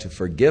and just to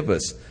forgive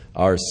us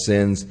our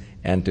sins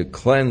and to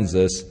cleanse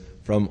us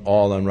from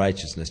all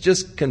unrighteousness.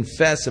 Just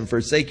confess and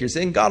forsake your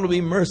sin. God will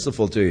be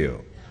merciful to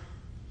you.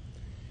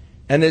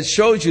 And it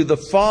shows you the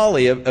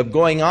folly of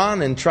going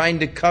on and trying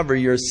to cover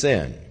your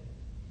sin.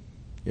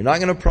 You're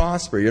not going to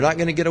prosper. You're not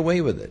going to get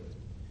away with it.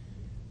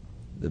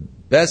 The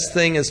best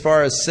thing as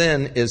far as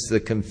sin is the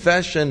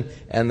confession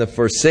and the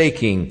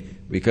forsaking,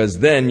 because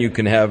then you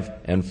can have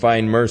and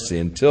find mercy.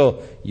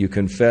 Until you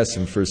confess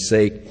and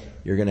forsake,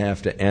 you're going to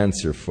have to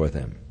answer for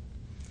them.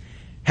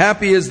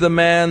 Happy is the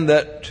man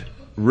that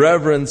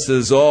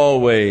reverences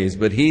always,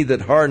 but he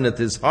that hardeneth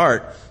his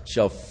heart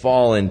shall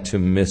fall into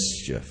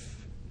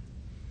mischief.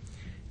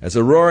 As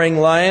a roaring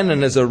lion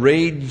and as a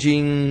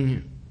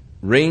ranging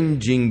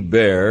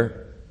bear,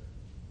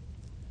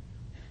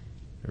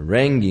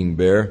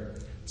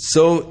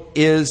 so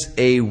is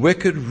a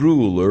wicked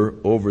ruler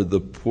over the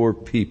poor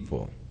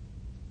people.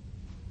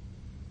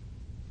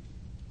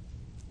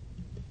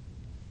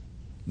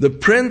 The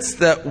prince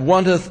that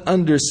wanteth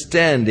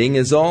understanding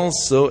is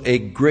also a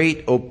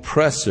great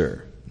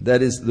oppressor.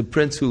 That is, the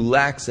prince who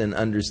lacks in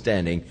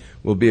understanding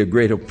will be a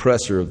great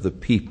oppressor of the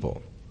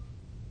people.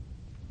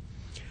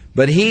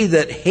 But he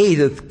that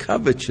hateth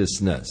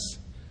covetousness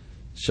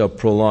shall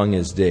prolong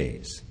his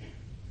days.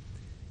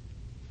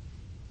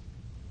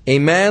 A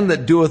man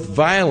that doeth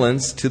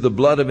violence to the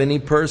blood of any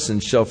person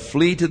shall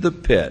flee to the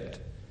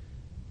pit,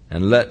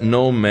 and let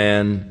no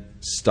man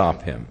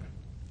stop him.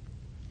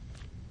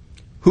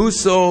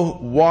 Whoso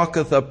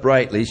walketh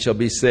uprightly shall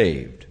be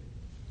saved,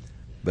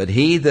 but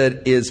he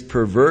that is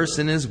perverse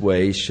in his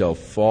way shall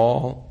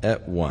fall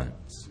at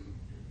once.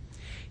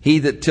 He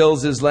that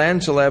tills his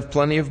land shall have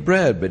plenty of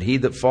bread, but he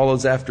that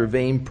follows after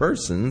vain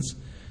persons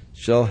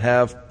shall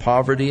have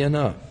poverty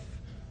enough.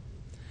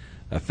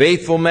 A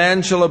faithful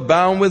man shall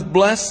abound with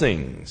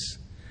blessings,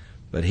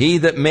 but he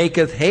that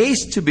maketh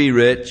haste to be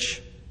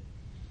rich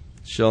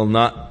shall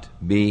not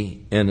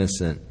be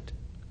innocent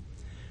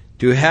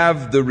To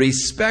have the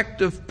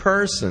respect of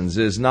persons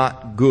is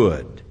not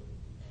good.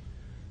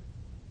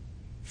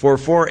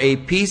 For a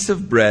piece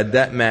of bread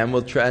that man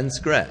will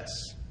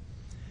transgress.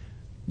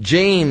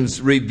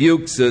 James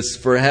rebukes us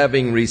for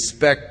having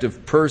respect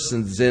of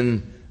persons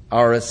in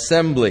our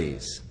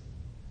assemblies.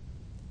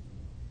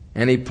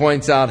 And he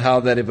points out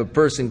how that if a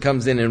person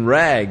comes in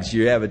rags,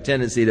 you have a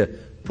tendency to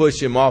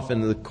push him off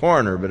into the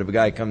corner. But if a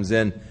guy comes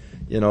in,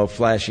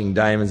 flashing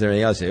diamonds and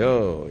everything else, say,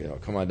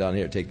 come on down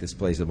here, take this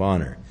place of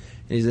honor.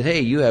 And he said, hey,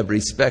 you have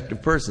respect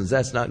of persons.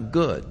 That's not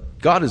good.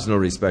 God is no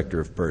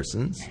respecter of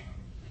persons.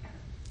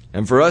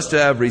 And for us to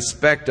have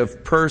respect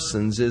of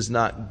persons is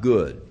not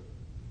good.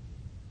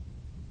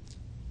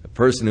 A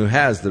person who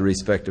has the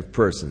respect of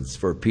persons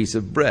for a piece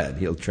of bread,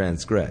 he'll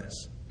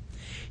transgress.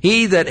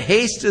 He that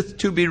hasteth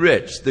to be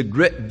rich, the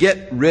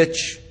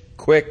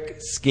get-rich-quick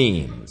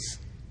schemes,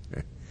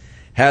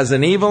 has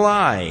an evil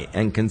eye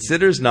and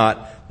considers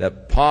not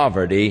that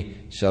poverty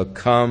shall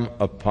come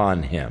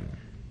upon him.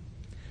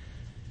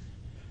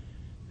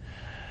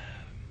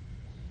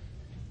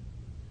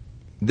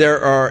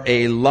 There are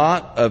a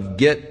lot of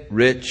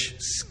get-rich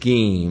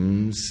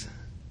schemes,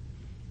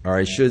 or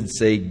I should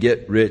say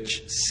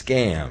get-rich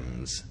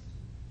scams,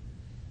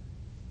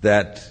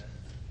 that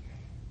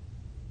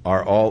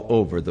are all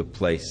over the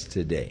place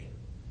today.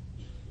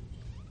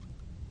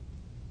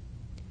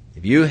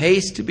 If you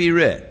haste to be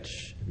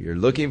rich, if you're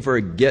looking for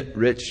a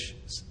get-rich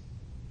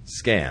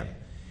scam,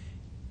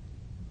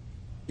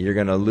 you're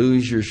going to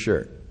lose your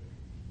shirt.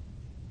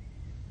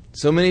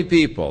 So many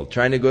people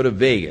trying to go to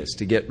Vegas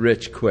to get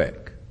rich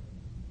quick.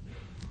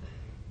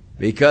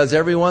 Because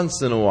every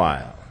once in a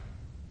while,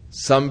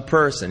 some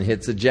person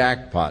hits a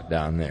jackpot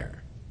down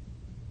there.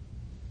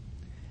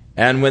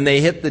 And when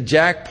they hit the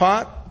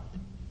jackpot,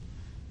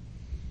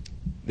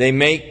 they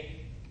make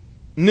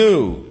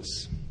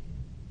news.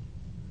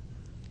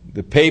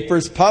 The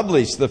papers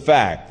publish the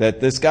fact that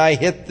this guy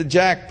hit the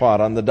jackpot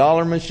on the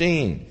dollar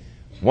machine,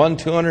 won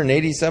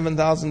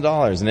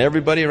 $287,000, and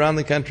everybody around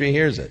the country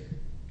hears it.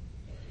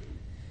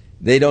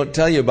 They don't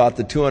tell you about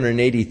the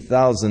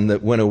 $280,000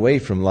 that went away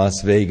from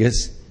Las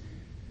Vegas,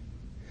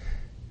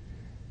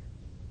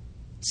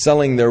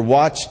 selling their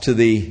watch to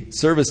the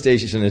service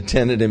station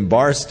attendant in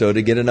Barstow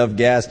to get enough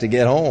gas to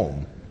get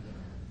home.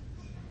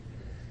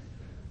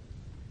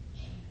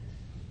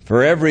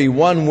 For every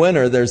one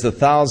winner, there's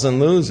 1,000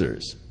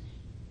 losers.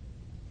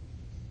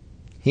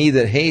 He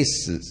that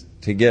hastes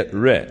to get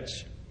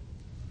rich,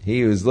 he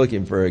who's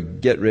looking for a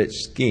get-rich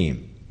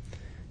scheme,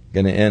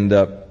 going to end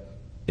up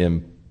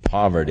in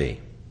poverty.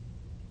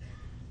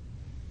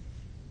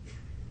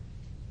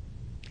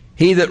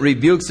 He that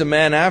rebukes a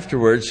man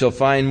afterwards shall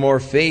find more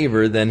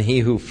favor than he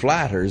who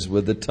flatters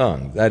with the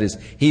tongue. That is,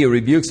 he who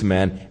rebukes a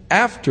man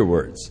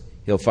afterwards,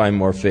 he'll find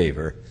more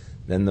favor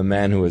than the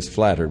man who is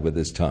flattered with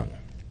his tongue.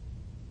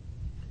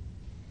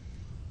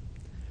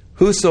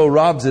 Whoso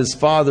robs his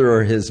father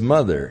or his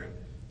mother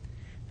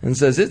and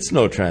says, it's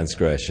no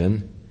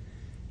transgression,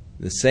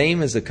 the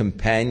same as a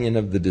companion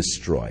of the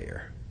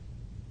destroyer.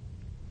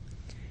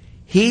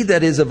 He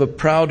that is of a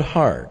proud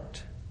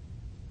heart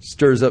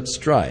stirs up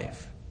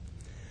strife,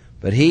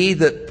 but he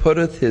that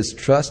putteth his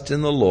trust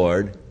in the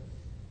Lord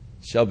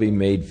shall be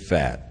made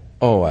fat.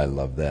 Oh, I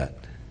love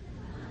that.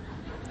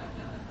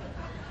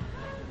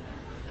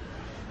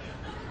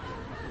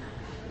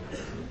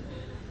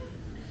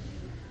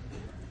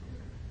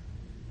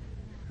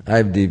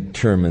 I've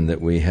determined that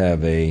we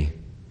have a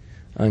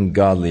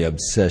ungodly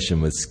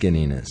obsession with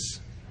skinniness.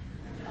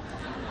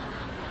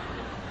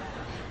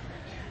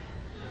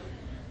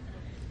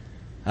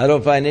 I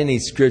don't find any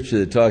scripture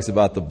that talks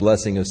about the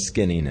blessing of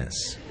skinniness.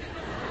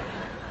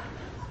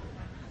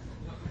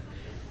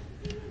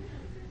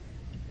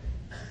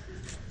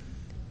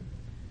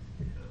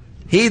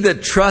 He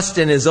that trusts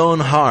in his own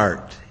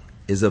heart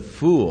is a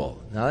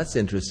fool. Now that's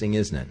interesting,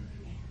 isn't it?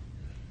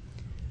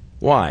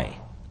 Why?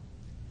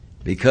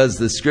 Because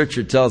the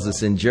scripture tells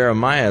us in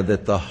Jeremiah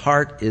that the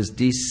heart is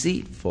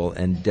deceitful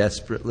and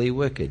desperately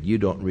wicked. You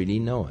don't really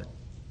know it.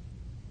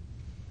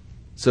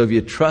 So if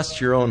you trust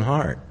your own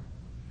heart,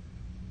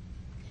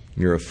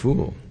 you're a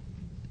fool.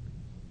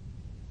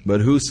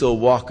 But whoso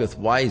walketh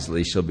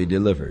wisely shall be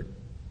delivered.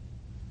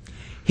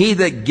 He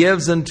that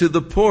gives unto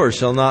the poor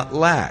shall not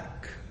lack.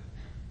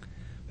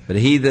 But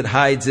he that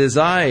hides his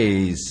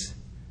eyes,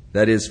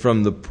 that is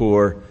from the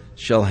poor,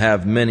 shall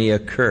have many a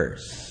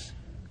curse.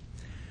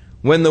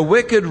 When the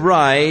wicked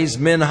rise,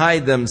 men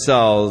hide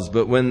themselves,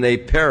 but when they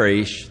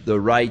perish, the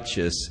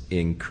righteous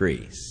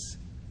increase.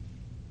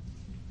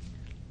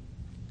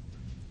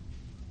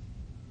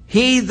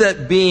 He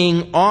that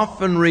being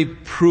often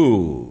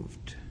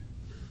reproved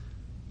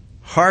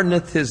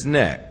hardeneth his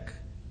neck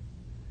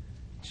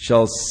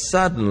shall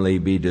suddenly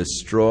be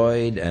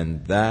destroyed,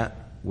 and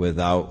that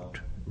without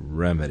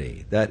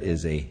remedy. That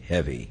is a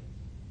heavy,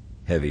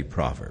 heavy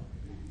proverb.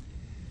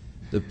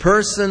 The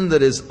person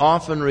that is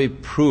often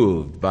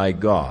reproved by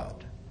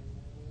God.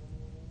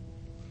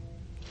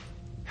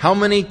 How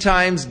many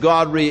times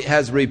God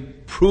has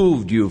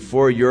reproved you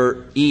for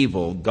your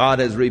evil? God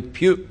has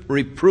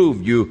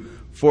reproved you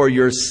for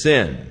your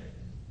sin.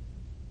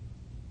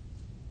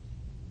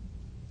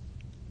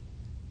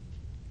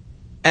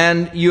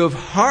 and you have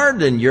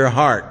hardened your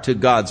heart to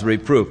God's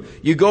reproof.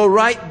 You go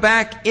right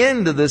back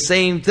into the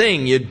same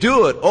thing. You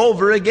do it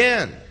over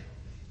again.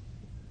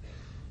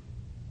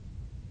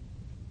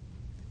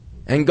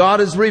 And God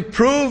has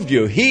reproved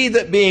you. He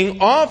that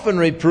being often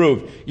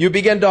reproved, you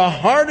begin to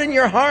harden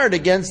your heart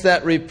against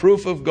that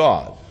reproof of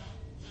God.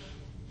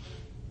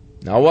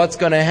 Now what's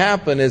going to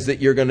happen is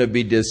that you're going to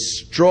be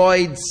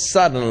destroyed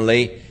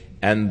suddenly,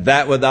 and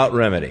that without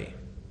remedy.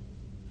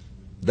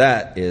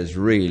 That is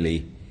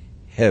really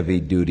heavy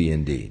duty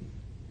indeed.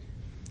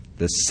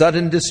 The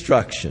sudden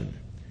destruction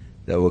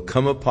that will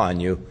come upon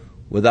you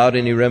without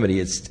any remedy.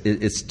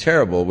 It's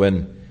terrible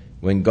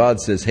when God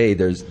says, hey,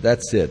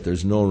 that's it,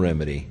 there's no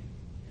remedy,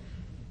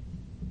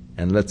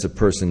 and lets a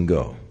person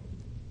go.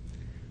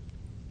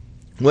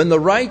 When the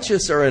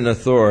righteous are in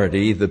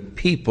authority, the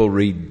people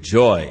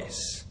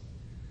rejoice.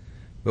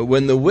 But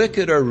when the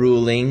wicked are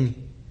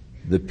ruling,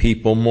 the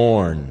people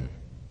mourn.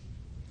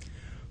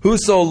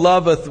 Whoso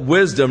loveth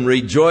wisdom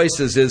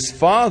rejoices his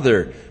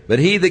father, but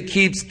he that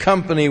keeps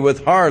company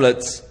with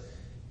harlots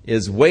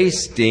is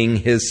wasting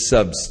his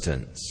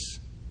substance.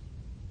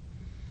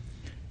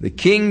 The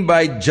king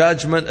by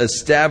judgment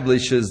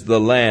establishes the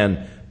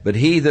land, but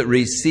he that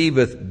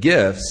receiveth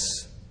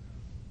gifts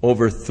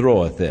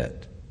overthroweth it.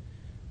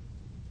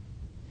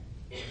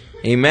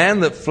 A man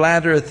that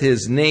flattereth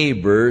his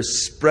neighbor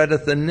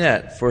spreadeth a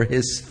net for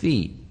his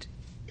feet.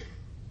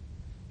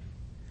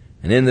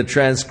 And in the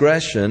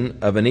transgression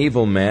of an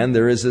evil man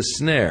there is a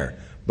snare,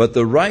 but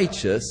the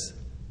righteous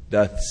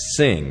doth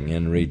sing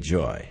and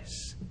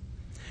rejoice.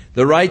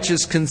 The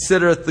righteous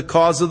considereth the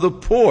cause of the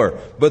poor,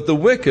 but the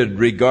wicked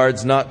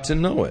regards not to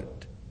know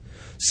it.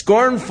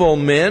 Scornful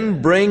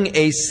men bring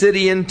a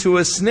city into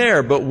a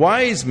snare, but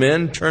wise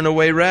men turn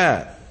away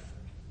wrath.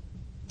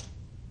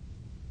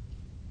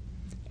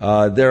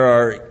 There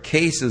are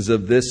cases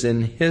of this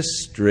in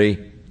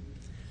history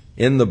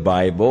in the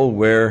Bible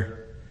where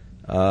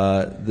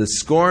the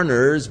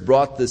scorners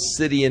brought the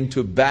city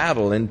into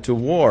battle, into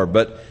war.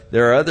 But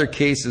there are other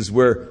cases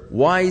where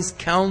wise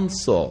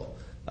counsel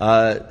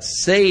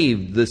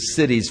saved the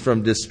cities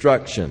from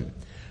destruction,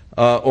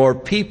 or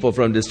people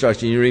from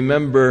destruction. You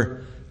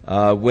remember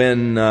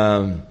when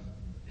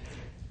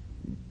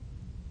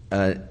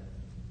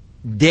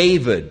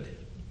David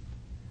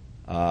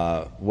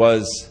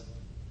was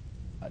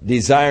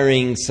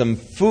desiring some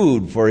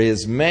food for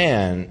his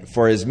men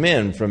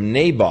from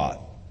Naboth.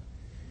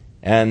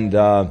 And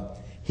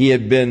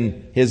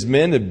his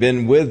men had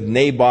been with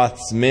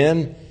Naboth's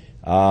men.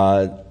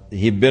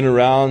 He'd been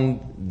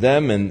around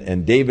them,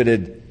 and David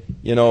had,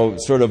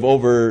 sort of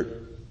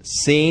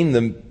overseen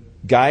the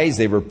guys.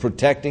 They were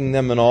protecting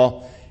them and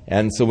all.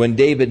 And so when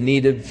David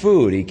needed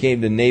food, he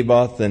came to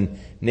Naboth, and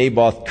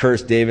Naboth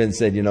cursed David and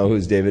said,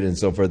 who's David, and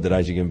so forth, that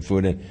I should give him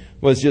food, and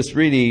was just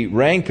really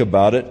rank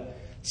about it.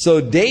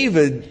 So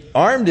David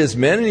armed his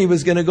men, and he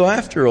was going to go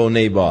after old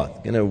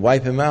Naboth, going to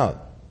wipe him out.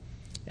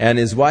 And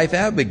his wife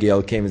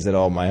Abigail came and said,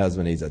 oh, my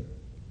husband, he's a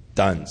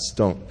dunce.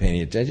 Don't pay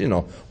any attention.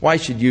 Why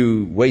should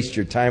you waste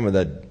your time with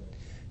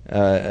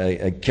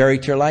a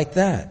character like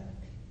that?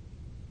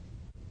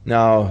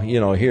 Now,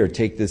 here,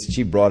 take this.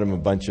 She brought him a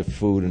bunch of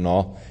food and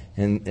all,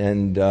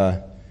 and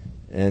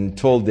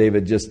told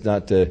David just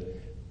not to.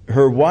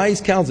 Her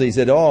wise counsel, he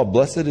said, oh,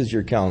 blessed is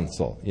your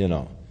counsel,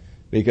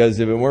 because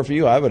if it weren't for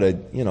you, I would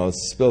have,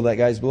 spilled that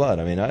guy's blood.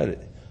 I mean, I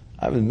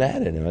was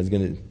mad at him. I was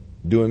going to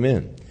do him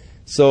in.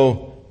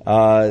 So,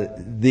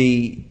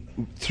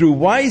 through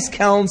wise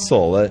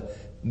counsel,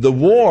 the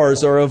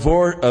wars are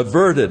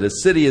averted. A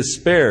city is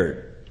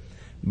spared.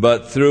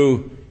 But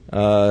through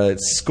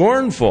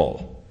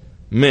scornful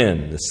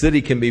men, the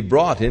city can be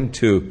brought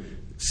into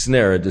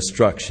snare of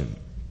destruction.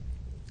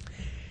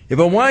 If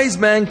a wise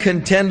man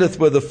contendeth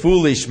with a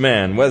foolish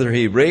man, whether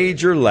he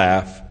rage or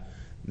laugh,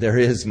 there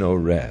is no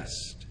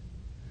rest.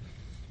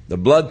 The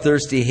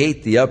bloodthirsty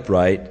hate the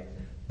upright,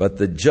 but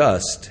the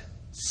just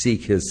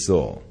seek his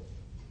soul.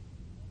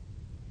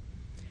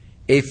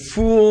 A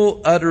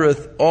fool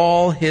uttereth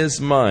all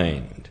his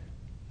mind,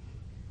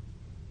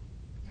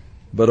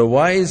 but a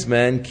wise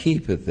man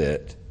keepeth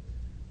it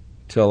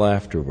till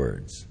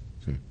afterwards.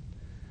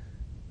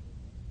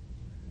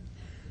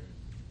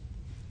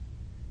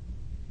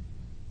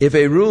 If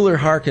a ruler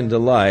hearken to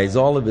lies,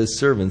 all of his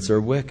servants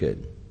are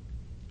wicked.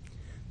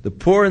 The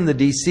poor and the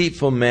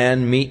deceitful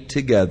man meet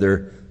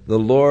together. The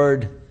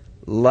Lord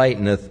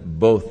lighteneth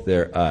both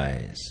their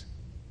eyes.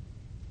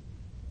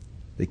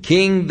 The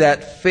king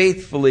that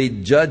faithfully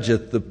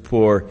judgeth the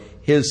poor,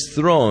 his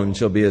throne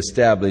shall be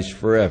established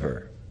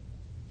forever.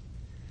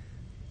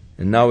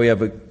 And now we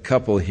have a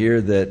couple here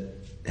that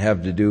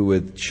have to do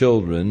with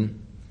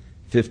children,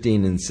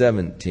 15 and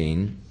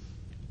 17.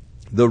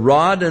 The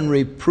rod and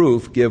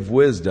reproof give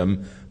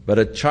wisdom, but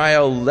a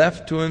child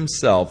left to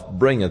himself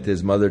bringeth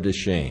his mother to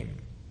shame.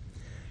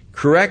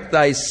 Correct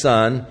thy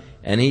son,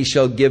 and he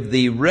shall give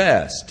thee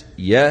rest.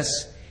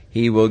 Yes,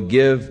 he will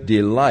give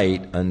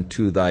delight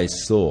unto thy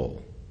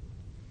soul.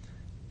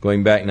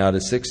 Going back now to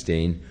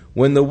 16.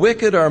 When the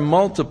wicked are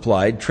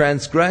multiplied,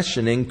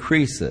 transgression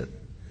increaseth.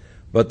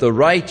 but the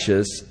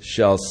righteous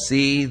shall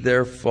see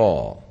their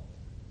fall.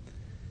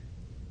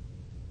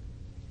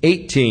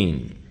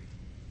 18.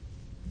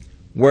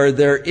 Where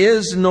there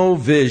is no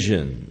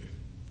vision,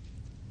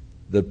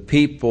 the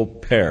people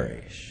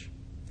perish.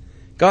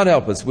 God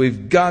help us,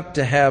 we've got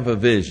to have a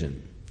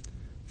vision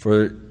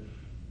for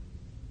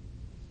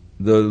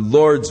the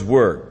Lord's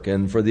work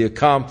and for the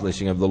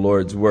accomplishing of the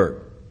Lord's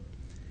work.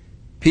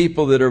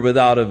 People that are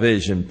without a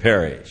vision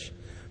perish.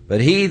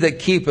 But he that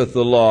keepeth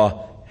the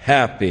law,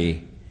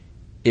 happy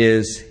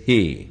is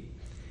he.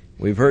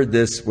 We've heard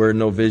this, where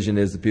no vision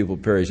is, the people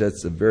perish.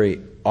 That's a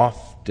very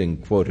often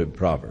quoted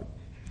proverb.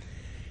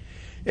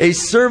 A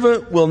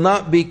servant will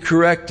not be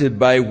corrected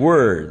by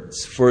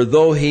words, for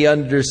though he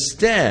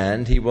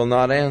understand, he will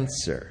not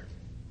answer.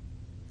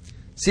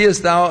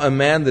 Seest thou a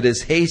man that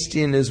is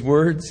hasty in his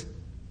words?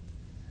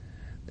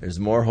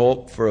 There's more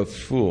hope for a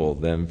fool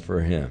than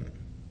for him.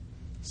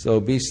 So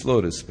be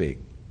slow to speak.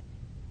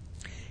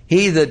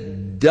 He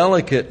that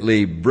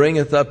delicately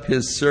bringeth up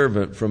his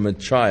servant from a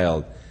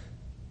child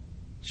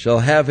shall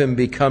have him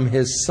become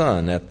his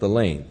son at the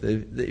length.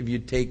 If you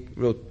take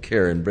real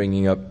care in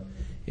bringing up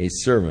a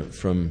servant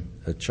from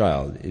a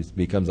child, it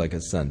becomes like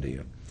a son to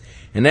you.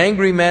 An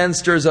angry man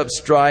stirs up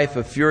strife,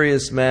 a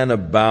furious man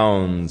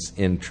abounds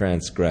in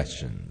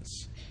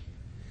transgressions.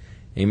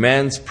 A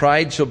man's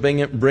pride shall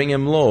bring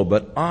him low,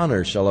 but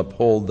honor shall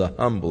uphold the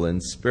humble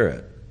in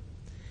spirit.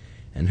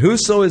 And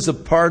whoso is a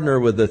partner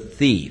with a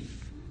thief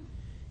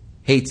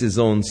hates his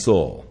own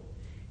soul.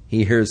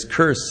 He hears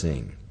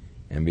cursing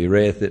and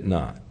bewrayeth it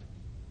not.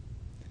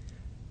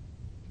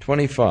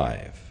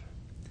 25.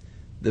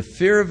 The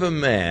fear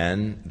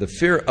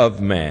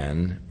of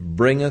man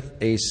bringeth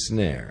a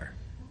snare,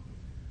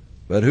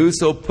 but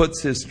whoso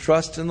puts his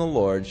trust in the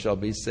Lord shall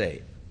be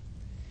safe.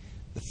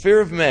 The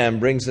fear of man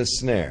brings a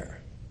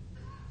snare.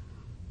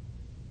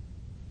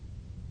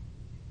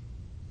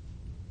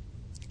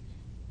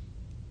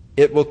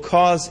 It will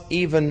cause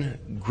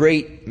even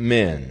great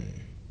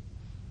men.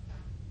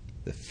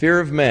 The fear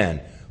of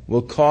man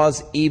will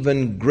cause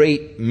even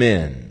great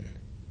men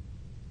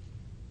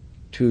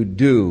to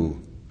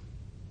do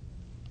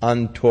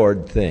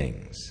untoward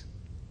things.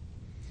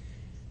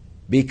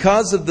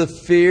 Because of the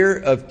fear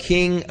of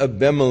King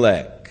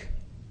Abimelech,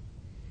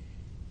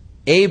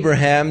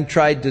 Abraham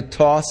tried to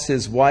toss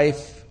his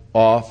wife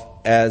off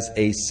as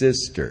a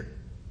sister.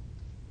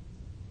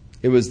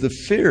 It was the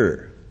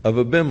fear of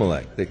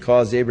Abimelech that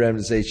caused Abraham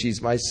to say,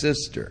 she's my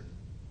sister.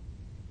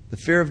 The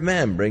fear of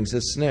man brings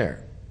a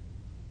snare.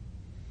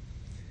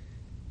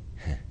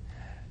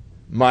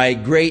 My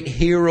great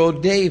hero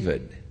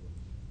David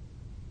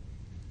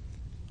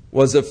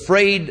was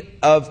afraid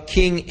of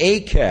King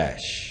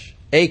Achish,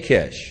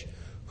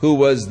 who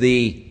was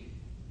the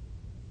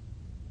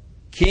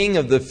king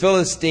of the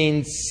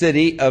Philistine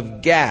city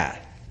of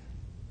Gath.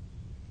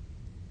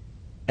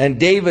 And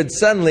David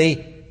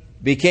suddenly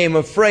became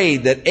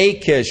afraid that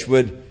Achish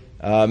would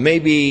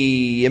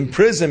maybe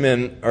imprison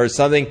him or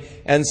something.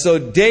 And so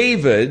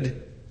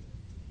David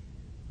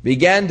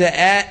began to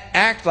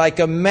act like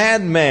a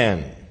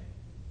madman.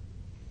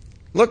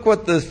 Look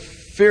what the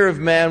fear of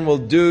man will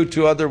do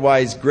to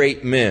otherwise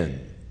great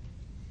men.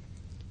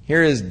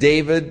 Here is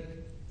David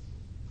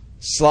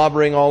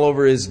slobbering all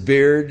over his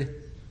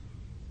beard,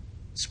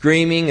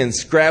 screaming and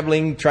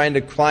scrabbling, trying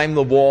to climb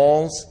the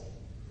walls,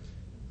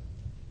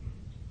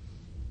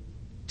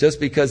 just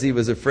because he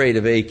was afraid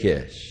of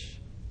Achish.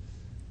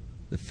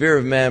 The fear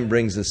of man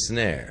brings a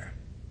snare.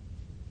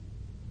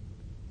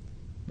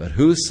 But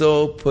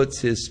whoso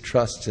puts his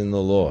trust in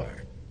the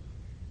Lord,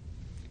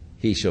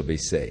 he shall be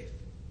safe.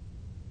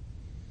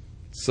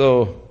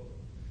 So,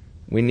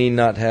 we need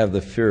not have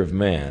the fear of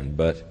man,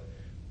 but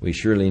we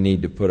surely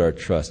need to put our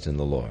trust in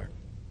the Lord.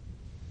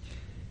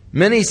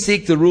 Many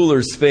seek the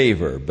ruler's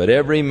favor, but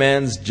every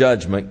man's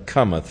judgment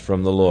cometh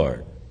from the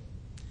Lord.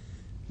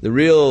 The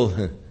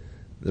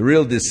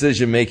real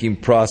decision-making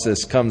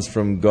process comes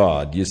from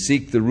God. You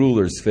seek the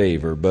ruler's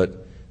favor,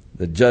 but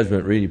the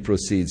judgment really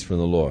proceeds from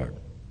the Lord.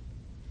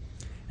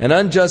 An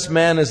unjust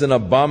man is an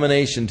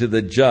abomination to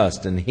the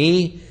just, and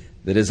he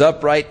that is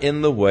upright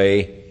in the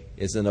way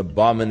is an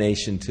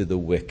abomination to the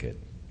wicked.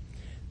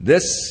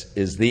 This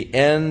is the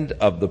end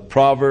of the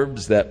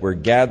Proverbs that were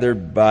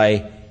gathered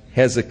by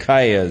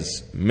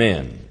Hezekiah's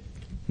men.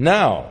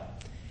 Now,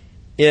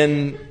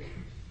 in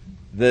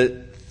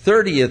the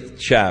 30th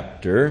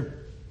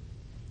chapter,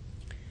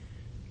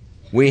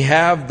 we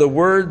have the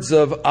words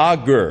of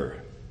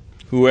Agur,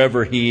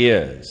 whoever he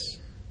is.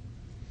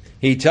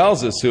 He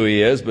tells us who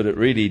he is, but it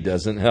really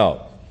doesn't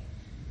help.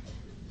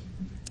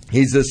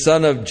 He's the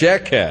son of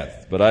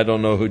Japheth, but I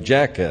don't know who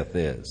Japheth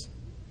is.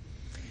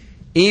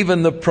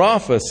 Even the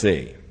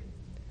prophecy,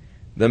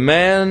 the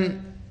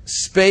man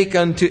spake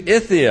unto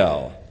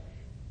Ithiel,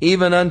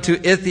 even unto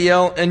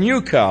Ithiel and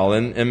Ucal,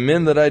 and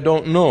men that I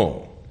don't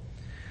know.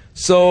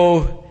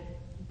 So,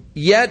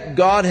 yet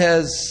God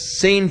has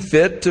seen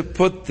fit to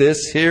put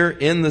this here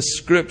in the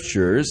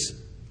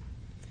Scriptures.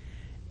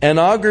 And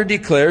Agur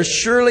declares,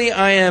 surely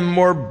I am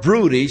more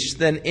brutish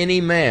than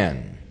any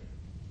man.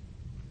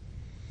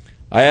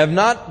 I have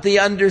not the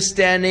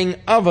understanding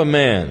of a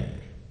man.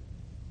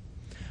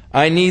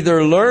 I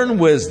neither learn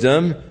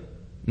wisdom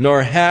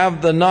nor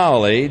have the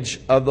knowledge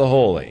of the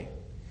holy.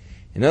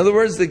 In other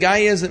words, the guy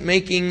isn't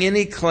making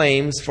any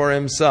claims for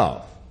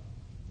himself,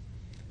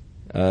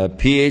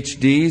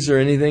 PhDs or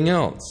anything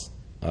else.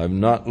 I've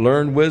not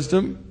learned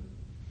wisdom,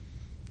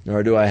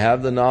 nor do I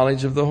have the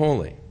knowledge of the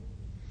holy.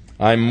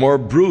 I'm more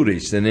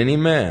brutish than any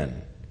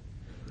man.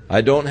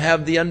 I don't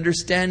have the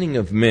understanding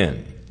of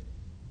men.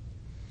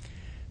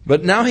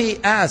 But now he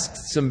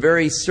asks some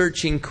very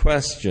searching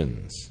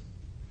questions.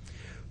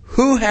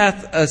 Who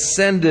hath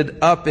ascended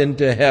up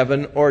into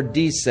heaven or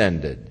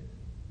descended?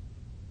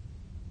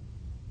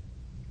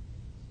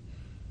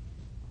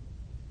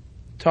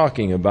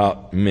 Talking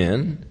about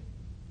men.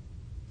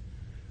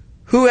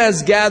 Who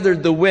has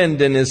gathered the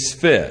wind in his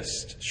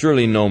fist?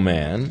 Surely no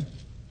man.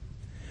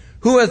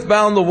 Who hath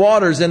bound the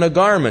waters in a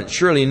garment?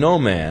 Surely no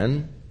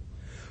man.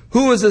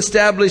 Who has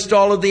established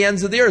all of the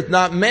ends of the earth?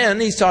 Not men,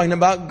 he's talking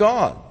about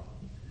God.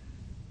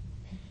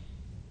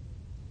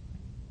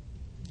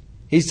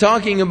 He's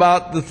talking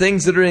about the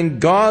things that are in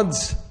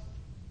God's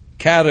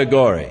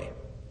category.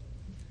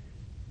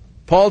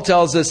 Paul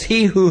tells us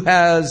he who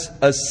has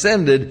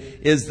ascended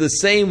is the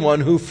same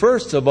one who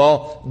first of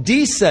all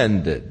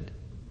descended.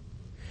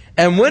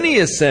 And when he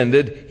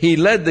ascended, he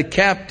led the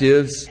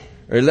captives,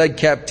 or led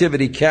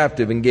captivity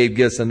captive and gave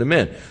gifts unto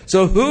men.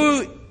 So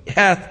who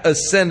hath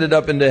ascended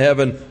up into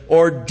heaven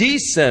or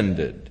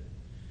descended?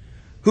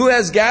 Who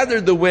has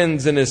gathered the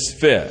winds in his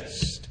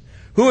fist?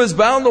 Who has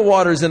bound the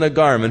waters in a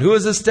garment? Who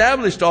has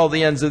established all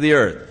the ends of the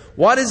earth?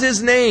 What is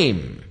his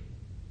name?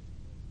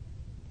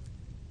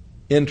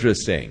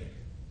 Interesting.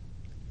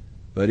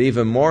 But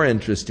even more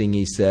interesting,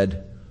 he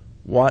said,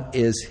 what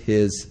is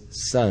his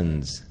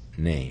son's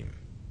name?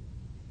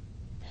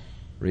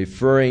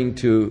 Referring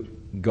to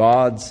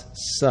God's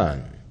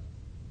Son.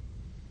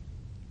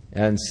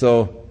 And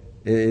so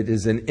it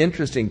is an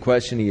interesting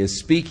question. He is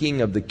speaking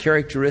of the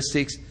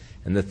characteristics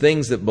and the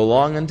things that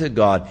belong unto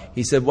God.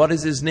 He said, what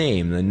is his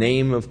name? The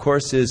name, of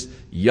course, is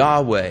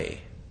Yahweh.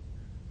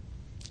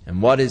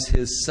 And what is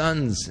his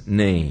son's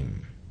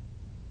name?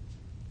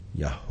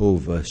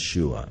 Yehovah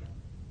Shua.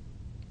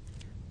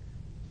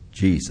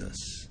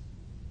 Jesus.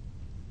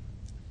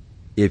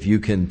 If you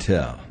can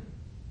tell.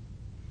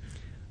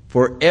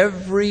 For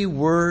every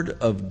word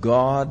of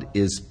God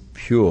is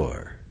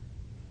pure.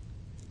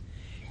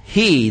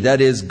 He,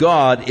 that is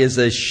God, is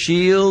a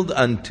shield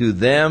unto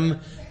them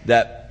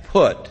that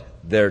put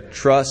their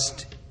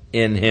trust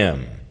in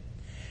him.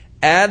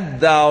 Add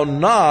thou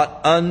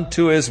not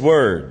unto his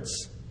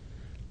words,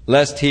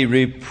 lest he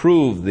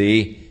reprove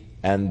thee,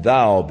 and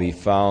thou be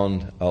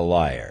found a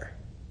liar.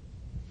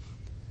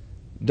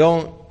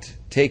 Don't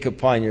take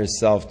upon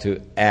yourself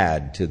to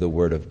add to the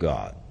word of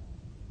God.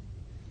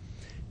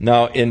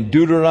 Now, in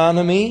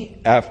Deuteronomy,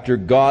 after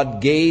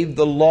God gave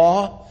the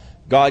law,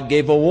 God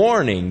gave a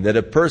warning that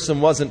a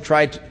person wasn't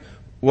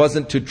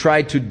to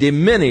try to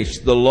diminish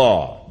the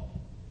law,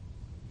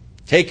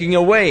 taking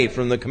away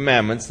from the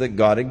commandments that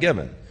God had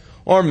given.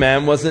 Or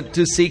man wasn't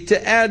to seek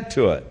to add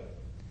to it.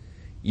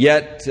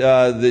 Yet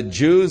the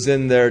Jews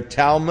in their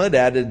Talmud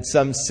added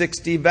some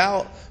 60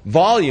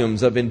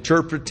 volumes of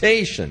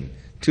interpretation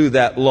to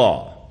that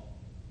law.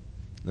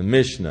 The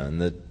Mishnah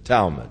and the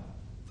Talmud.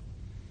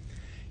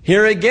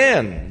 Here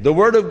again, the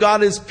Word of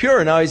God is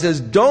pure. Now he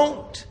says,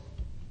 don't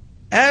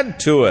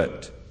add to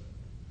it,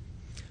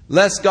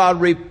 lest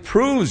God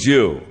reproves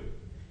you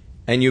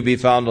and you be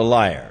found a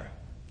liar.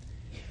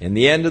 In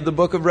the end of the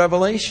book of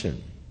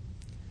Revelation,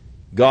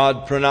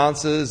 God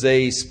pronounces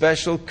a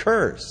special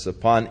curse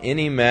upon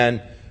any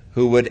man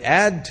who would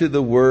add to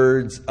the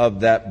words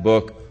of that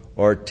book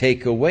or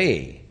take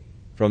away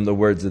from the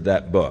words of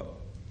that book.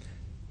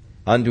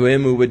 Unto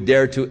him who would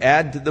dare to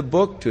add to the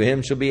book, to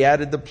him shall be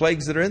added the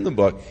plagues that are in the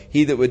book.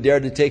 He that would dare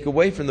to take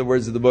away from the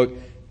words of the book,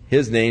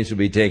 his name shall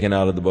be taken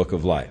out of the book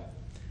of life.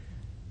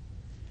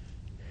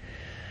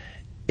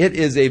 It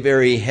is a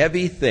very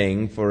heavy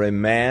thing for a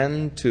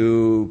man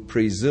to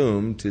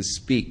presume to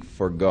speak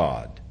for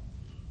God.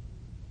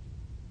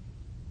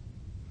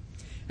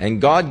 And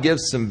God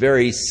gives some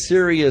very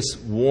serious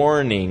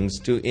warnings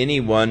to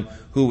anyone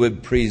who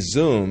would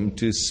presume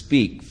to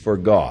speak for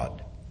God.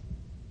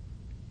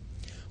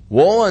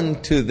 Woe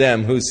unto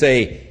them who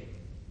say,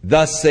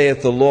 thus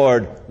saith the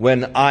Lord,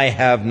 when I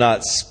have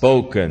not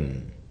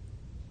spoken,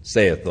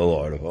 saith the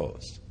Lord of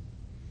hosts.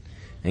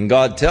 And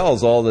God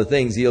tells all the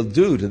things he'll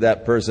do to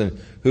that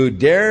person who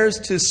dares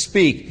to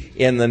speak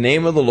in the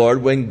name of the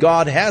Lord when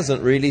God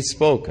hasn't really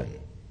spoken.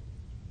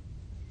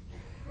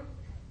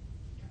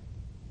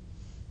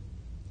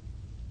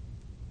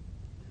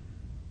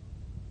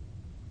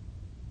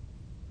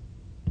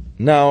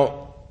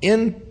 Now,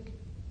 in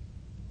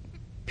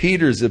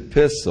Peter's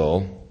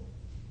epistle,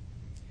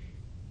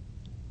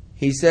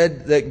 he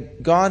said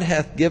that God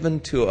hath given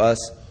to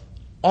us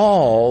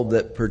all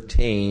that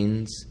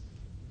pertains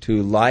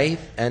to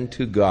life and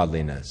to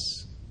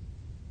godliness.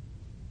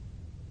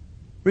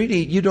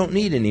 Really, you don't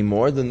need any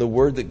more than the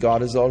word that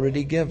God has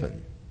already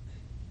given.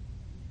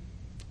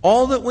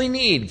 All that we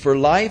need for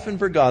life and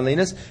for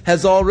godliness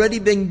has already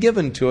been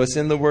given to us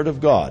in the Word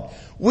of God.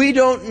 We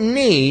don't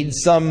need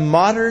some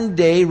modern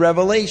day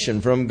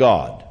revelation from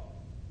God.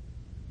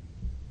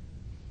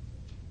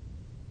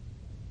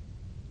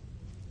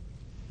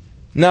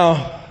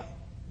 Now,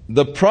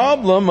 the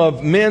problem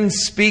of men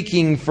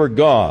speaking for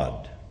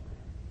God,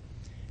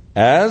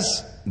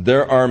 as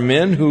there are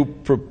men who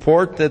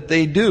purport that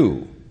they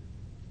do.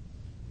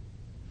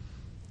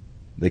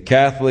 The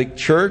Catholic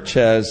Church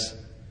has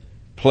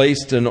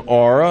placed an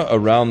aura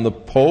around the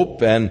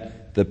Pope and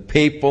the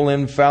papal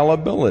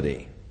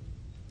infallibility,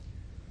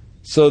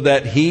 so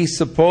that he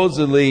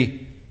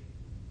supposedly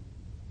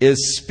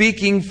is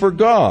speaking for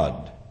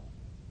God,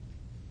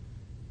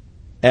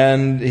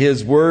 and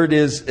his word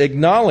is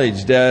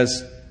acknowledged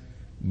as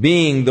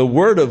being the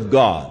Word of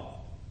God.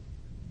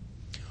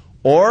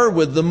 Or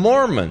with the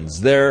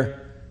Mormons,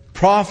 their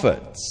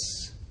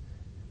prophets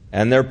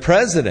and their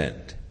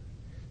president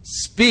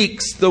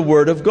speaks the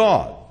Word of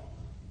God,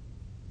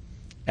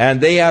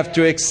 and they have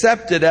to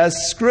accept it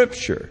as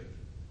Scripture.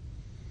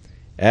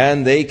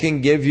 And they can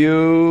give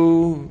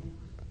you,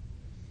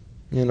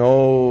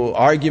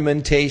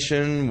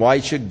 argumentation.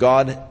 Why should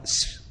God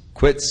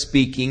quit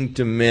speaking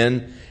to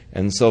men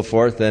and so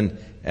forth? And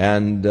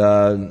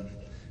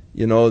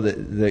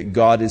that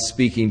God is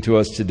speaking to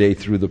us today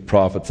through the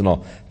prophets and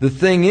all. The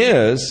thing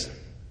is,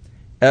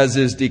 as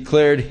is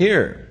declared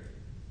here,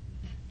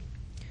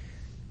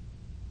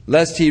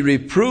 lest he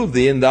reprove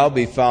thee and thou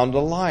be found a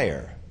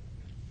liar.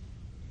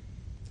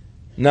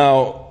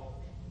 Now,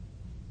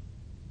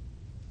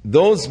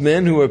 those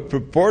men who have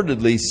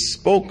purportedly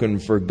spoken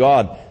for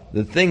God,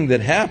 the thing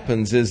that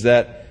happens is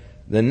that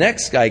the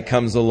next guy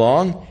comes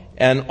along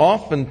and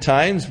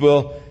oftentimes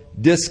will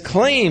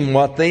disclaim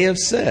what they have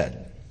said.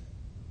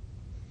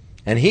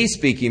 And he's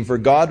speaking for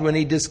God when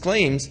he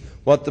disclaims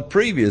what the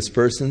previous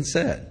person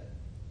said.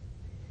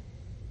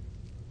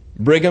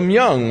 Brigham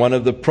Young, one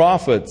of the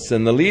prophets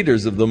and the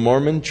leaders of the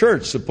Mormon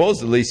Church,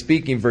 supposedly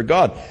speaking for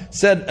God,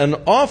 said an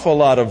awful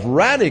lot of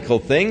radical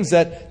things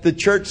that the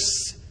church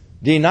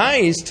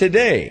denies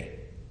today.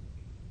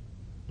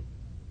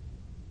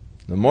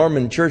 The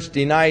Mormon Church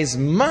denies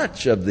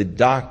much of the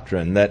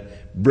doctrine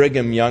that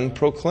Brigham Young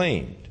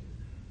proclaimed.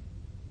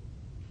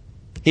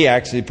 He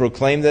actually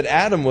proclaimed that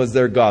Adam was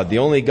their God, the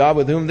only God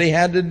with whom they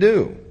had to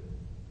do.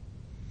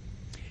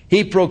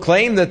 He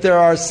proclaimed that there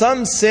are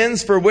some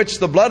sins for which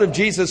the blood of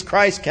Jesus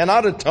Christ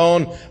cannot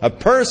atone. A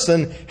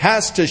person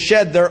has to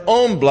shed their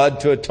own blood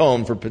to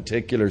atone for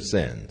particular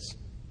sins.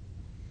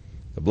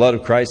 The blood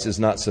of Christ is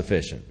not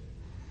sufficient.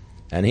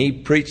 And he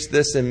preached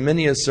this in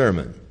many a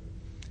sermon,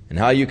 and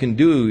how you can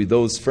do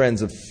those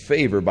friends a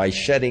favor by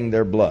shedding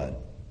their blood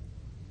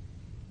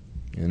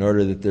in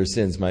order that their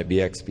sins might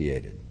be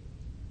expiated.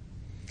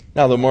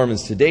 Now, the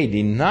Mormons today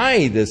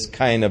deny this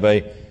kind of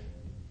a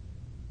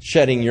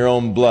shedding your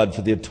own blood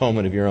for the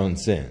atonement of your own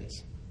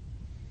sins.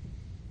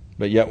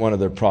 But yet one of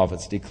their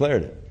prophets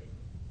declared it,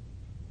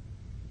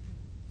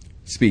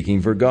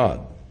 speaking for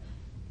God.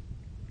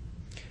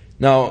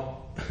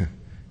 Now,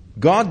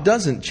 God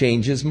doesn't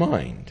change his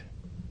mind.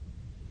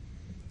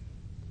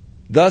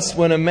 Thus,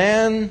 when a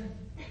man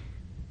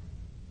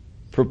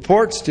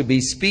purports to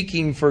be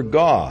speaking for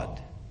God,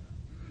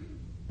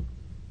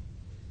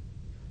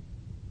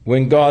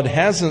 when God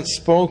hasn't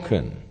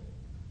spoken,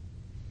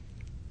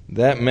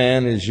 that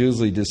man is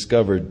usually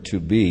discovered to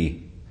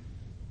be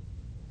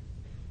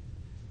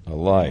a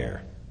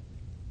liar.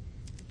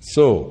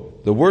 So,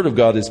 the Word of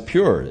God is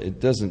pure.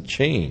 It doesn't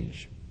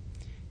change.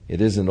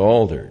 It isn't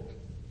altered.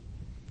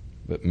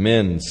 But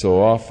men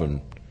so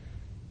often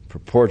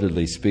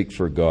purportedly speak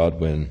for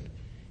God when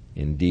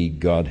indeed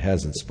God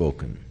hasn't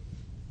spoken.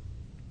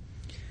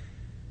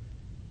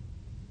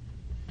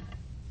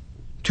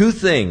 Two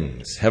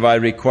things have I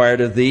required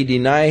of thee,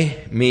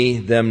 deny me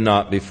them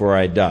not before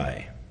I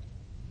die.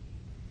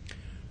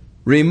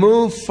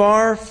 Remove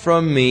far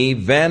from me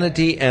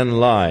vanity and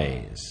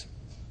lies.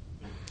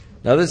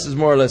 Now this is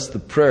more or less the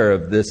prayer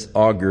of this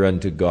augur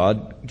unto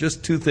God.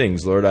 Just two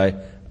things, Lord,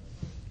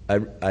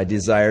 I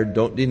desire,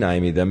 don't deny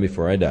me them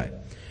before I die.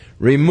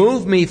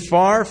 Remove me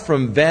far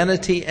from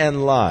vanity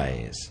and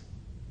lies.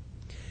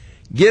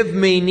 Give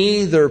me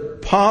neither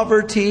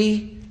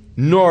poverty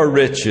nor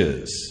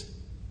riches.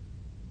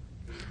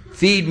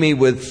 Feed me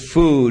with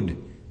food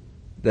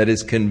that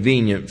is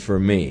convenient for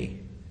me,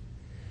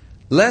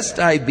 lest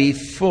I be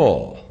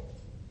full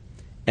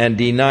and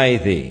deny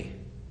thee,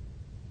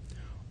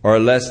 or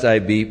lest I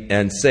be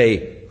and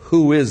say,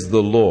 who is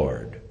the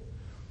Lord?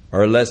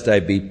 Or lest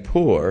I be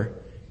poor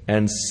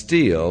and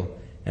steal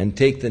and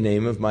take the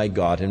name of my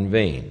God in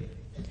vain.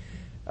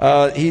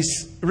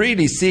 He's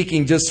really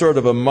seeking just sort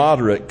of a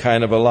moderate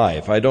kind of a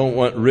life. I don't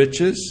want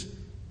riches,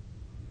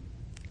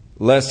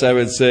 lest I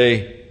would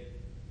say,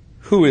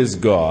 who is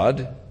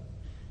God?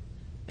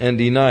 And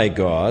deny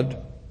God.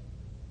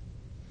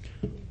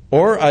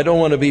 Or I don't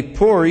want to be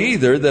poor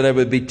either, that I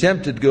would be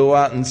tempted to go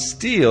out and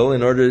steal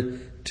in order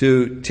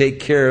to take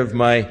care of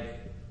my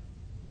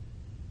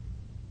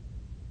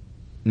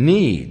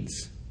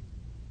needs.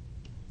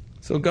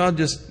 So God,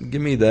 just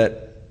give me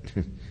that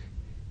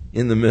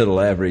in the middle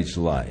average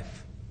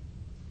life.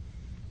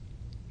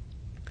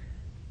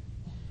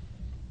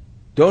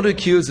 Don't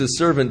accuse a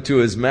servant to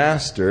his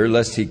master,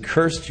 lest he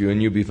curse you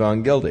and you be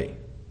found guilty.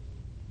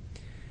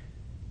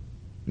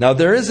 Now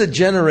there is a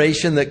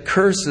generation that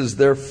curses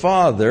their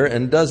father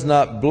and does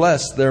not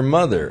bless their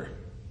mother.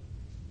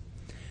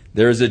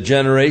 There is a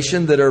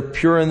generation that are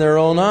pure in their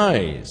own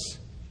eyes,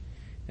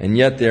 and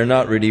yet they are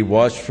not really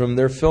washed from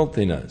their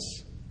filthiness.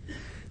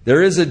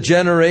 There is a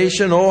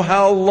generation, oh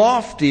how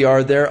lofty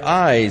are their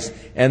eyes,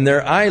 and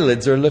their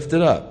eyelids are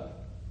lifted up.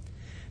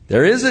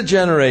 There is a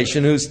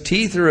generation whose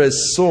teeth are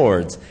as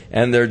swords,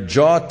 and their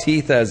jaw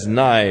teeth as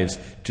knives,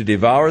 to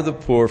devour the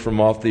poor from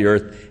off the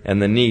earth,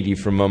 and the needy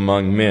from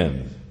among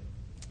men.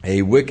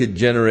 A wicked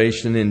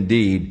generation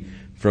indeed,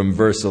 from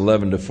verse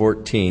 11 to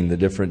 14, the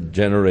different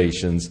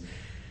generations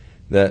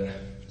that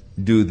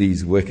do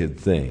these wicked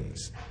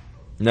things.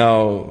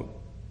 Now,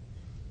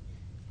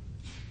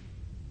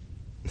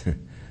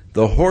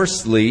 the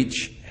horse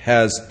leech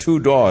has two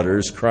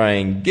daughters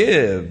crying,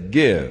 "Give,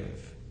 give."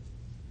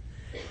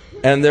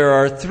 And there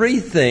are three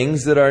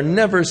things that are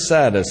never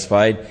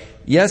satisfied.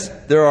 Yes,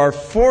 there are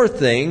four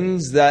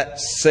things that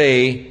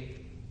say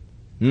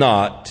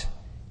not,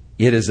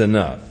 "It is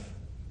enough."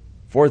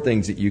 Four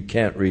things that you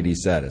can't really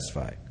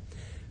satisfy.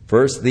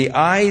 First, the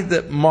eye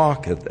that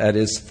mocketh at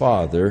his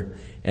father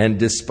and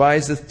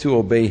despiseth to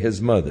obey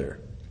his mother.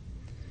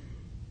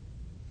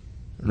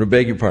 I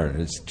beg your pardon,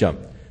 let's jump.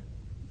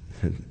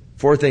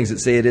 Four things that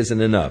say it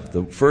isn't enough.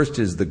 The first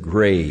is the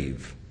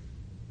grave.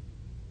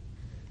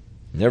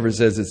 Never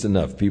says it's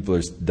enough. People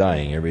are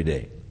dying every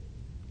day.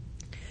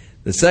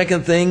 The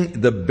second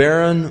thing, the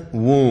barren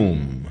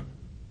womb.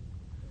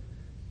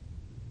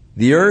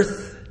 The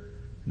earth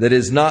that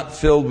is not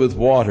filled with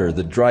water,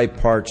 the dry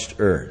parched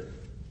earth.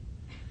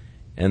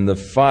 And the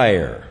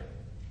fire.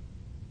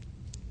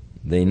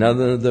 They none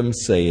of them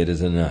say it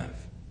is enough.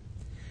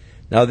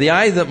 Now the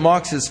eye that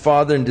mocks his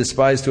father and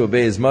despises to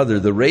obey his mother,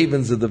 the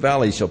ravens of the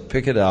valley shall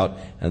pick it out,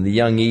 and the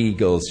young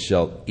eagles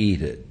shall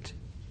eat it.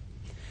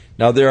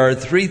 Now there are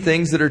three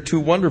things that are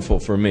too wonderful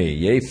for me,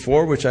 yea,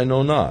 four which I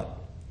know not.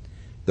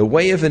 The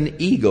way of an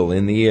eagle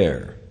in the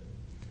air,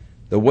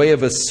 the way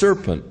of a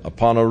serpent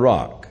upon a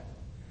rock,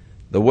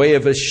 the way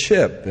of a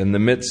ship in the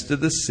midst of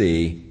the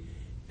sea,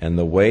 and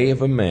the way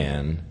of a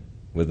man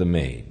with a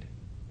maid.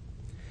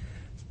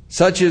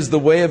 Such is the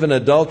way of an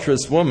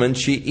adulterous woman.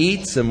 She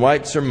eats and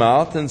wipes her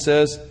mouth and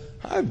says,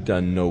 "I've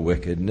done no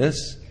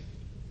wickedness."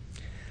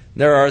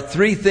 There are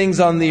three things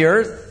on the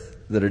earth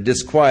that are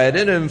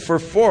disquieted, and for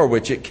four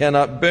which it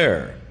cannot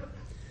bear.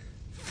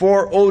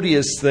 Four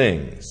odious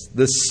things: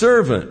 the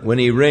servant when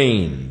he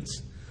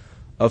reigns,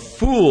 a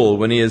fool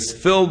when he is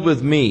filled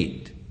with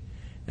meat,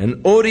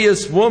 an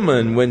odious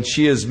woman when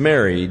she is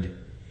married,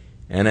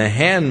 and a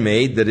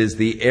handmaid that is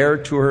the heir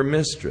to her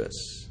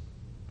mistress.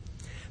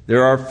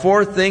 There are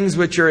four things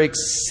which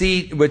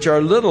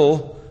are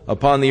little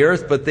upon the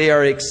earth, but they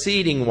are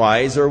exceeding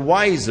wise, or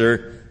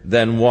wiser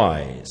than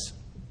wise.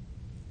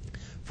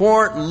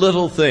 Four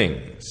little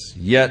things,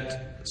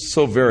 yet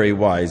so very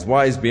wise,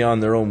 wise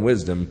beyond their own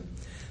wisdom.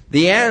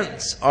 The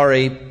ants are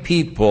a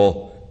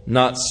people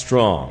not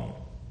strong,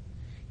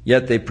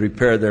 yet they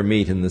prepare their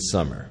meat in the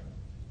summer.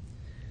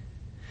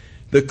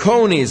 The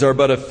conies are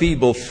but a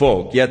feeble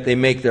folk, yet they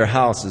make their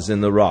houses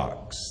in the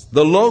rocks.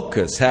 The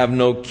locusts have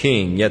no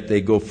king, yet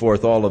they go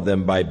forth all of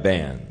them by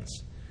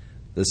bands.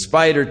 The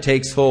spider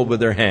takes hold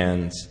with her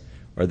hands,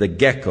 or the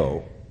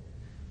gecko,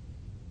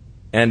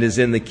 and is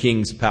in the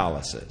king's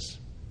palaces.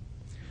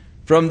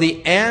 From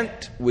the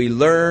ant we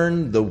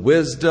learn the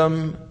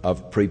wisdom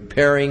of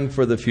preparing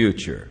for the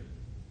future.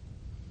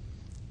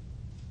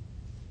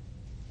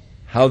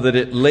 How that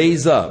it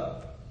lays up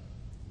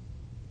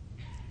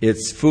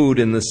its food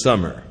in the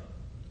summer.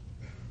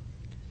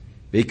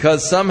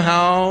 Because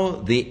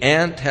somehow the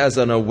ant has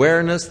an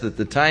awareness that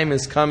the time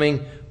is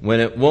coming when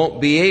it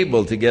won't be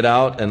able to get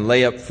out and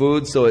lay up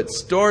food, so it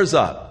stores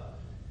up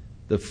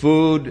the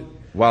food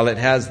while it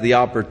has the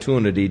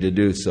opportunity to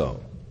do so.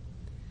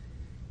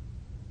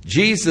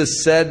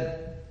 Jesus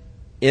said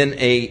in an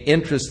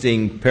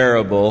interesting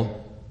parable,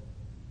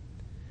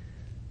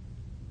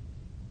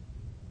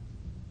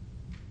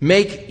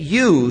 "Make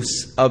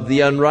use of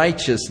the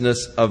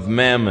unrighteousness of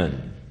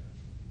mammon,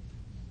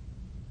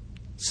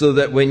 so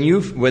that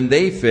when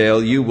they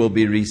fail, you will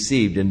be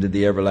received into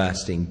the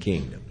everlasting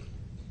kingdom."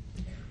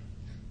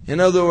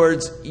 In other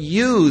words,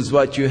 use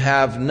what you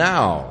have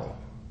now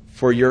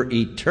for your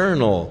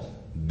eternal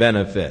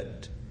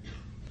benefit.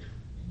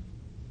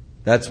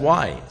 That's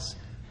wise.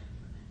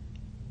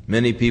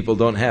 Many people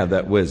don't have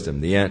that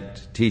wisdom. The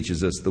ant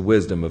teaches us the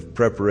wisdom of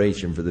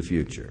preparation for the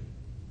future.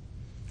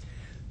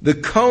 The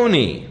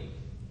coney,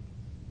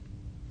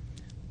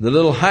 the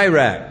little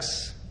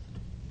hyrax,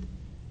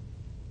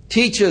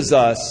 teaches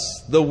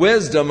us the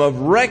wisdom of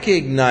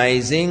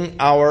recognizing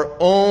our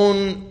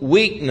own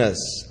weakness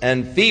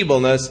and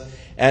feebleness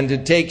and to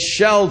take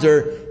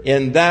shelter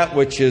in that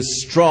which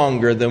is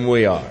stronger than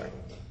we are.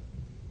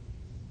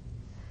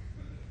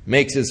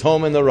 Makes his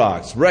home in the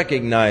rocks.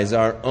 Recognize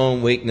our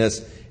own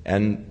weakness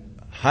and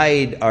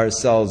hide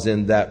ourselves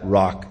in that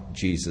rock,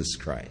 Jesus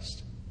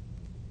Christ.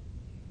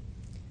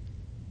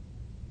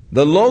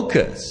 The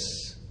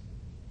locust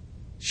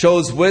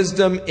shows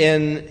wisdom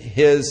in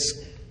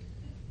his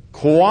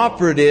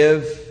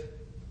cooperative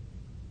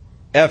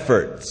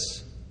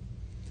efforts.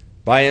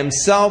 By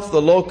himself,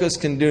 the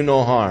locust can do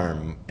no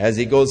harm. As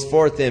he goes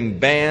forth in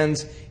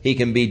bands, he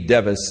can be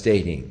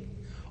devastating.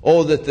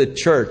 Oh, that the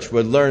church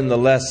would learn the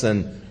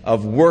lesson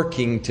of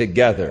working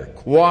together,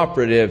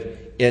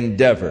 cooperative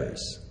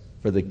endeavors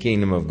for the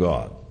kingdom of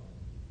God.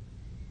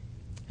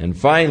 And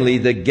finally,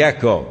 the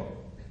gecko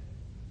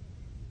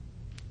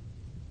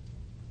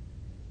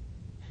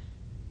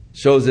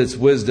shows its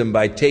wisdom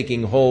by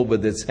taking hold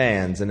with its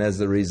hands, and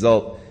as a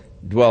result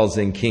dwells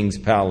in king's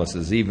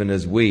palaces, even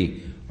as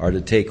we are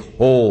to take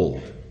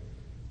hold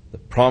the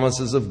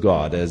promises of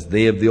God as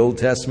they of the Old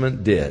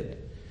Testament did,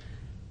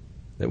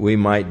 that we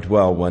might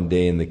dwell one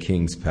day in the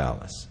king's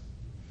palace.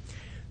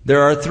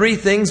 There are 3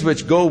 things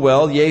which go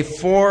well, yea,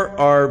 4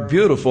 are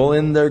beautiful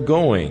in their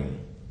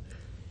going.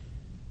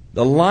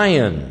 The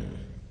lion,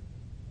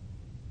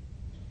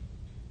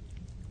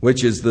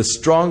 which is the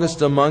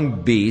strongest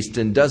among beasts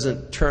and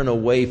doesn't turn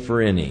away for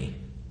any.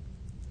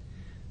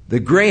 The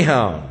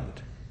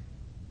greyhound,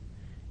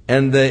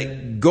 and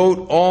the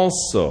goat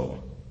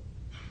also,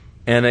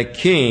 and a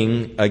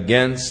king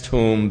against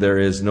whom there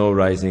is no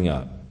rising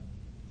up.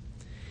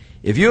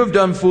 If you have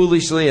done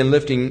foolishly in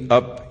lifting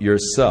up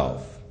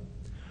yourself,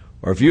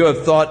 or if you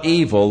have thought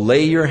evil,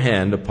 lay your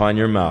hand upon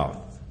your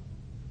mouth.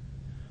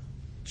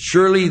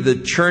 Surely the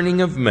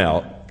churning of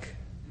milk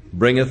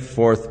bringeth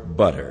forth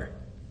butter,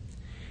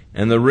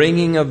 and the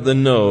wringing of the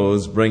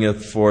nose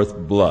bringeth forth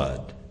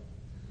blood.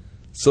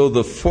 So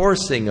the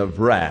forcing of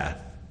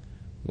wrath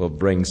will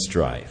bring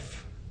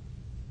strife.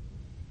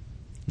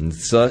 And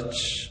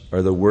such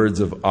are the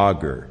words of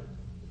Agur.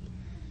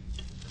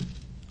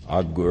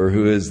 Agur,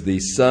 who is the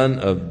son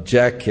of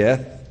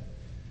Japheth,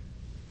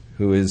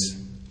 who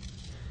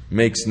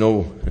makes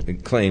no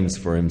claims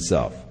for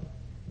himself.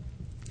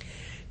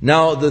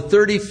 Now, the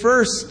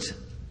 31st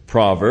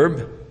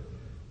proverb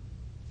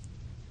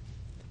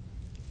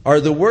are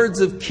the words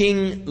of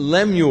King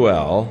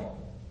Lemuel,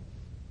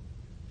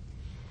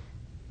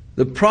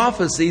 the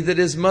prophecy that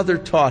his mother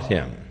taught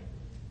him.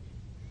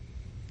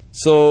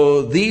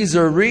 So these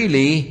are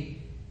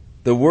really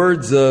the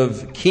words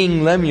of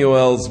King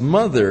Lemuel's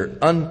mother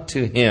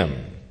unto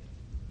him.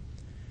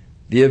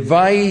 The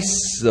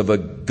advice of a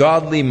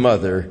godly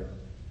mother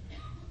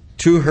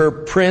to her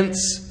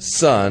prince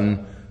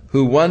son,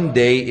 who one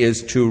day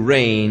is to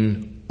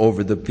reign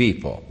over the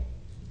people.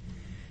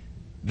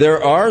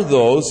 There are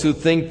those who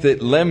think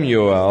that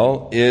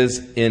Lemuel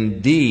is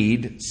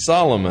indeed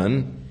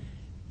Solomon,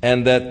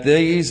 and that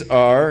these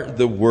are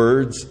the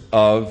words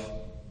of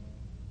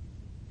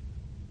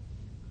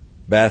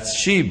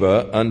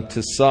Bathsheba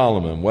unto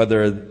Solomon.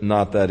 Whether or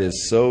not that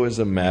is so is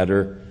a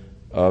matter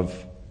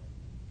of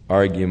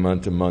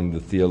argument among the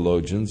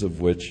theologians,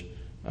 of which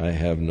I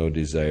have no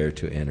desire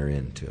to enter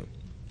into.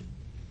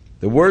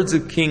 The words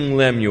of King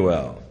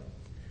Lemuel,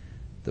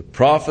 the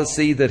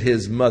prophecy that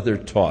his mother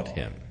taught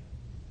him.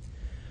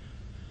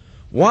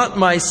 What,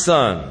 my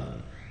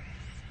son,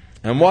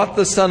 and what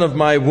the son of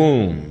my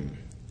womb,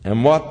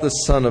 and what the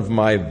son of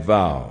my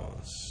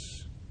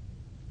vows?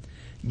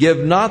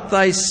 Give not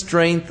thy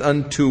strength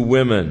unto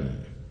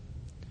women,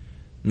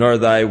 nor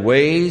thy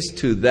ways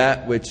to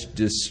that which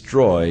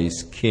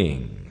destroys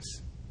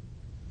kings.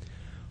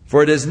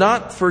 For it is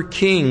not for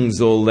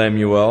kings, O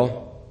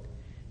Lemuel,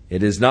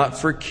 it is not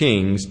for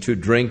kings to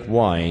drink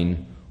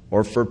wine,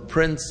 or for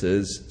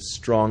princes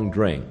strong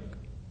drink.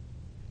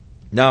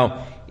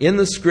 Now, in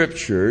the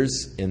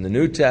Scriptures, in the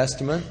New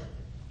Testament,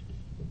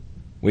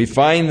 we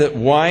find that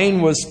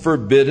wine was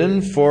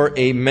forbidden for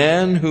a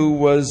man who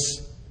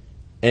was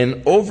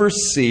an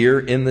overseer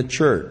in the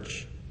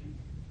church.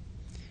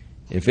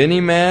 If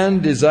any man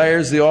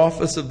desires the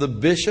office of the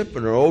bishop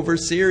and an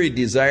overseer, he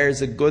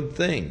desires a good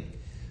thing.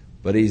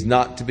 But he's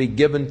not to be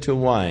given to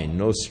wine,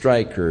 no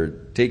striker,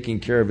 taking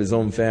care of his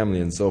own family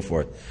and so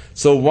forth.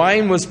 So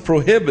wine was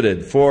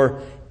prohibited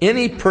for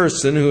any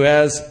person who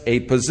has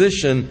a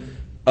position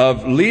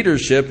of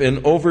leadership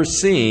in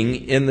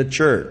overseeing in the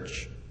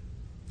church.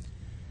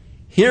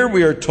 Here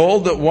we are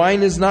told that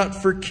wine is not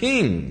for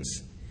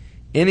kings,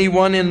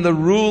 anyone in the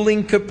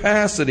ruling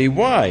capacity.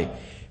 Why?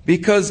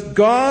 Because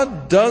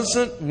God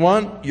doesn't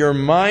want your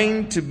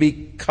mind to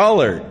be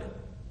colored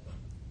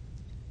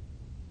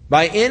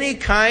by any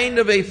kind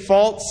of a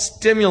false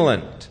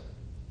stimulant.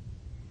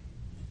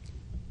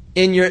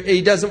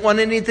 He doesn't want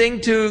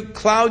anything to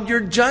cloud your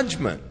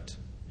judgment.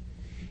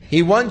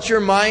 He wants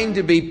your mind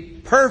to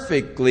be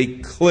perfectly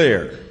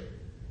clear.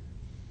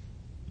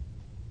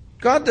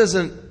 God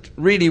doesn't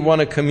really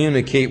want to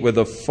communicate with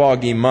a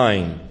foggy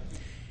mind.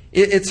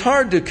 It's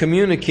hard to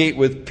communicate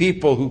with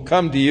people who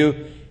come to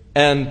you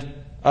and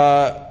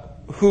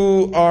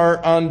who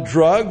are on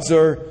drugs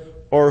or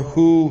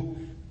who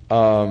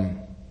are,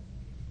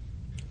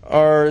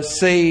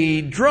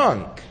 say,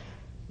 drunk.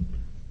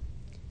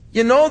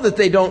 You know that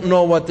they don't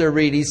know what they're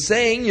really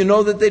saying. You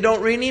know that they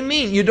don't really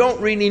mean. You don't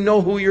really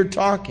know who you're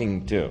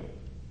talking to.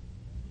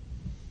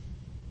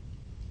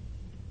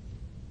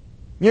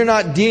 You're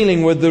not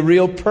dealing with the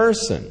real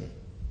person.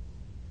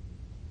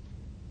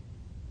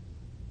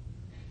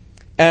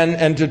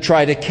 And to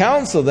try to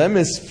counsel them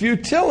is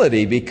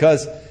futility,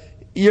 because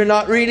you're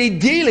not really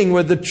dealing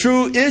with the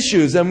true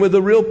issues and with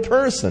the real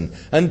person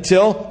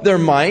until their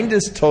mind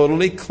is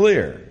totally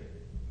clear.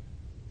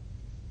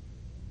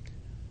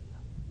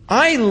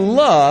 I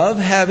love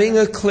having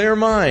a clear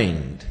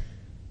mind.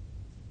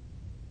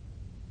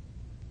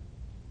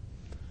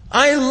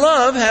 I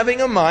love having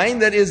a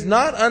mind that is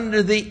not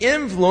under the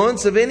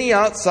influence of any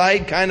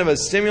outside kind of a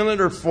stimulant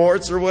or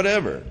force or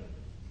whatever.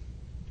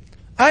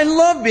 I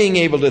love being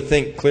able to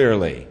think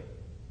clearly.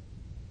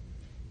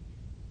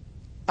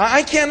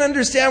 I can't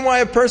understand why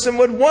a person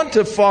would want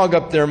to fog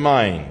up their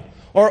mind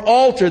or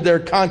alter their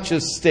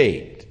conscious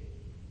state.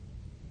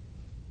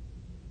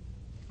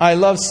 I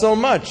love so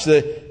much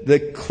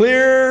the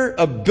clear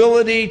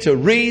ability to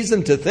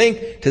reason, to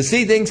think, to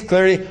see things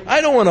clearly.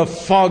 I don't want to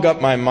fog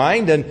up my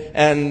mind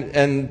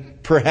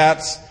and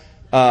perhaps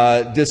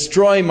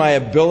destroy my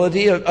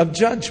ability of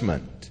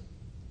judgment.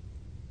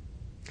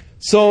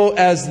 So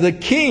as the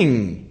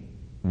king,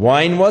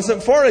 wine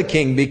wasn't for a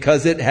king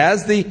because it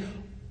has the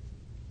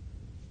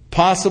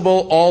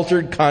possible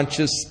altered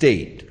conscious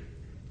state.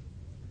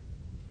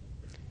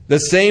 The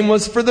same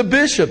was for the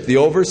bishop, the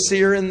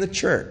overseer in the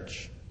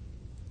church.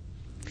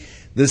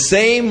 The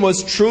same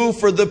was true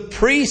for the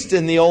priest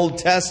in the Old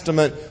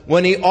Testament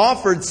when he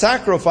offered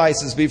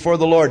sacrifices before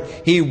the Lord.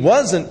 He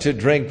wasn't to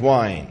drink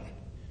wine,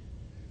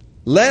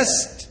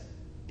 lest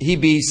he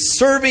be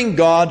serving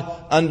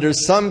God under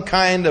some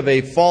kind of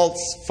a false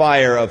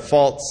fire, a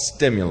false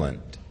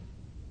stimulant.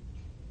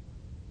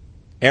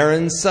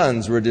 Aaron's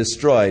sons were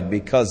destroyed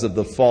because of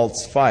the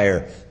false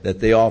fire that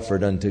they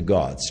offered unto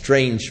God.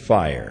 Strange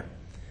fire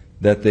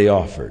that they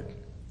offered.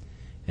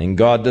 And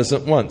God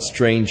doesn't want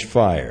strange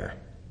fire.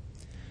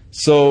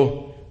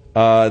 So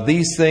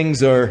these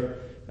things are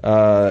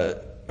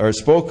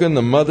spoken.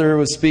 The mother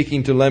was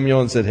speaking to Lemuel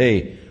and said,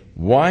 hey,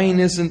 wine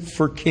isn't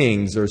for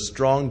kings or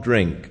strong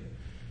drink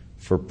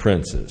for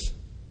princes,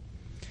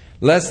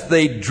 lest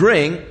they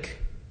drink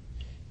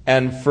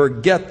and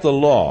forget the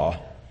law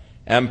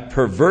and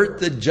pervert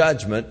the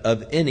judgment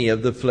of any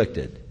of the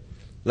afflicted.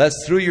 Lest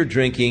through your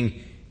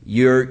drinking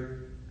your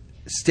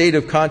state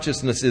of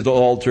consciousness is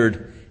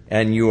altered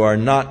and you are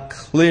not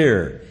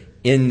clear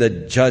in the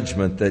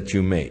judgment that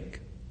you make.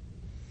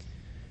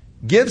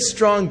 Give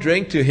strong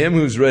drink to him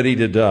who's ready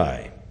to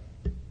die,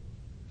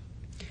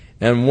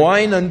 and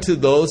wine unto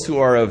those who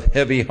are of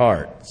heavy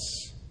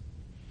hearts.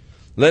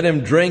 Let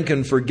him drink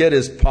and forget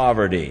his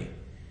poverty,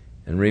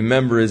 and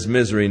remember his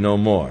misery no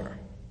more.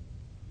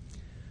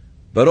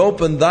 But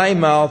open thy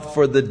mouth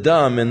for the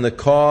dumb in the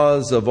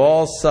cause of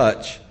all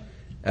such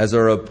as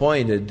are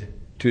appointed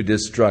to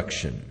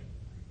destruction.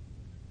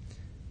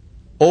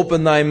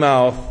 Open thy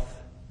mouth,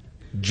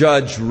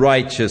 judge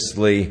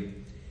righteously,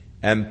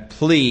 and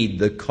plead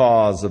the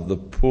cause of the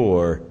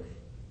poor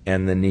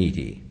and the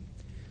needy.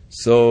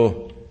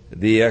 So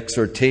the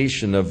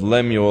exhortation of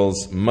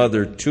Lemuel's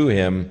mother to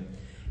him,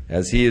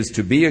 as he is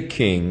to be a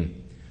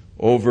king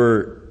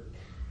over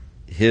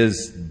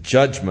his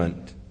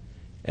judgment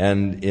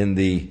and in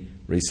the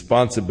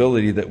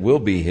responsibility that will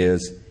be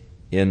his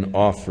in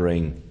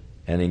offering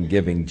and in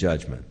giving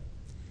judgment.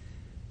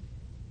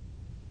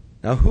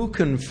 Now, who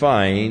can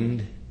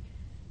find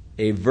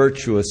a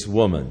virtuous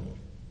woman?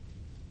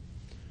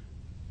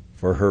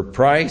 For her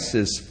price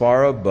is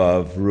far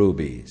above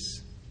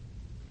rubies.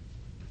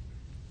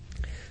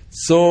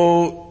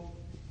 So,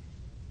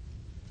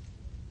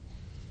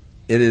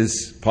 it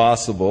is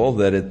possible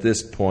that at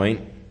this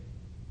point,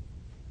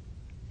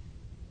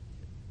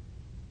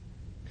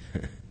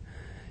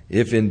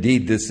 if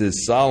indeed this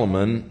is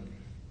Solomon,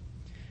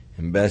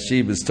 and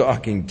Bathsheba is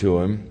talking to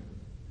him,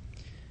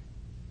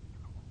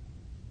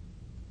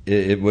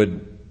 it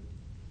would,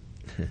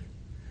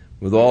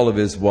 with all of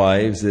his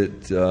wives,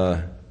 it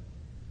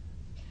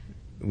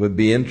would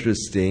be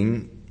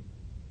interesting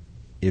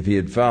if he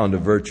had found a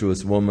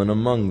virtuous woman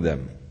among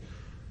them.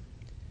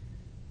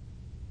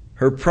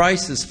 Her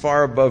price is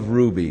far above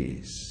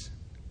rubies.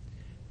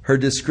 Her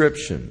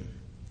description: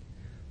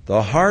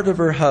 the heart of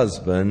her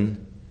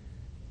husband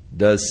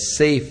does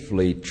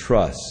safely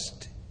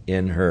trust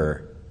in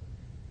her,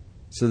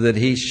 so that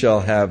he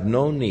shall have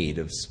no need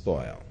of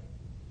spoil.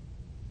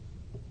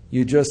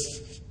 You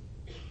just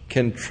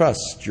can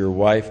trust your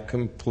wife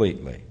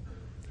completely.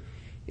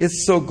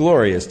 It's so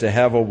glorious to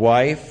have a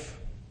wife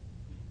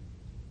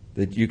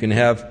that you can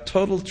have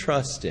total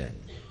trust in.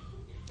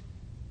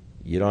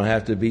 You don't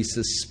have to be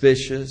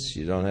suspicious.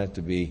 You don't have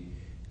to be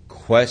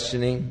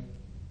questioning.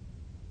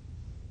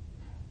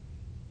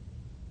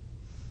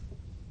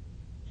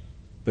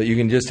 But you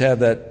can just have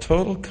that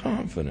total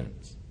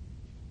confidence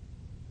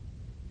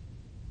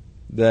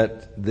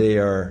that they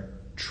are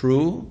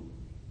true,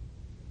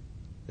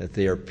 that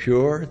they are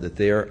pure, that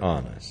they are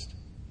honest.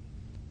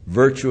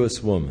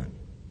 Virtuous woman.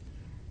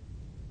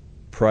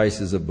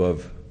 price is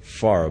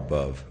far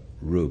above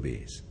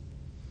rubies.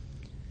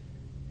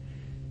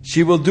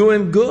 She will do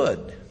him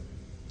good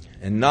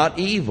and not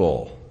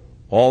evil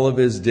all of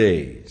his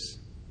days.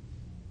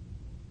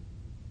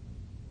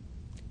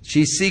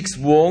 She seeks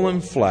wool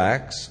and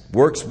flax,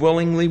 works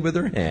willingly with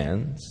her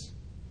hands.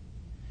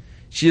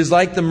 She is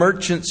like the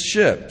merchant's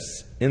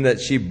ships in that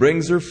she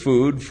brings her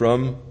food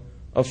from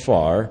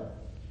afar.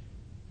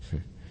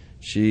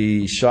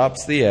 She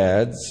shops the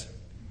ads,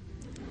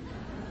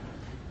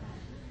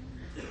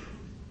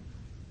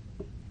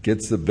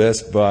 gets the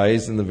best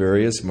buys in the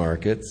various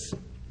markets.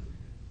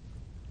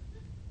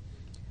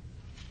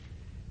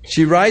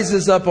 She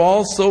rises up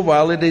also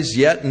while it is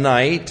yet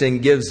night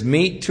and gives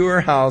meat to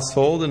her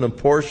household and a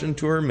portion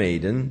to her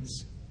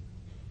maidens.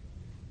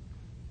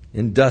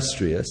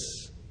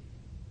 Industrious.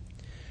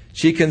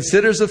 She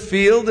considers a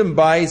field and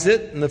buys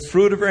it, and the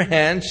fruit of her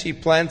hand she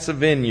plants a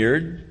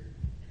vineyard.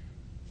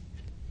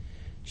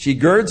 She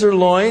girds her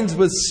loins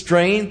with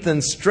strength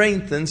and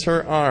strengthens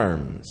her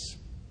arms.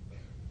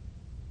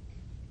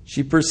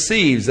 She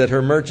perceives that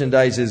her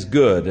merchandise is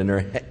good, and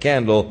her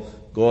candle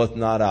goeth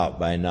not out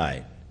by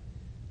night.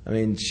 I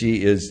mean,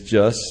 she is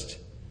just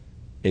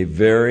a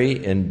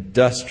very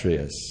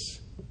industrious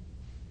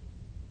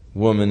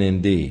woman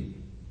indeed.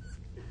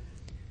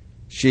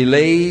 She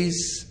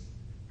lays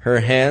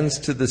her hands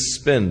to the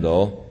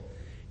spindle,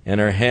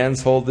 and her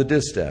hands hold the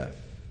distaff.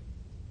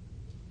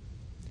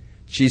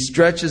 She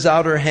stretches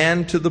out her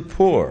hand to the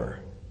poor.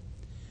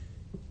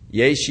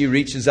 Yea, she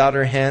reaches out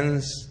her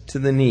hands to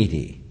the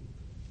needy.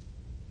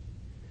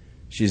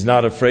 She's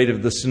not afraid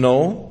of the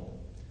snow.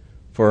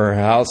 For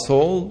her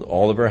household,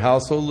 all of her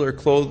household are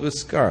clothed with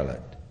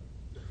scarlet.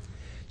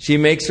 She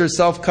makes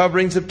herself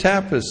coverings of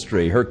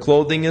tapestry. Her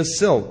clothing is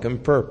silk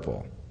and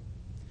purple.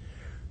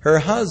 Her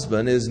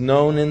husband is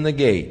known in the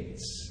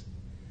gates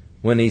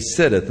when he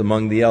sitteth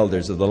among the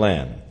elders of the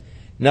land.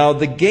 Now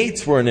the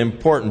gates were an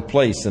important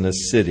place in a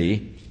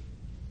city,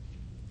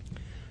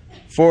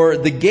 for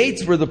the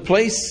gates were the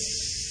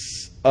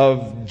place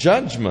of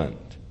judgment.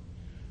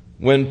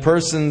 When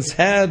persons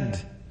had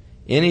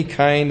any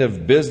kind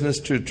of business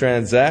to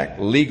transact,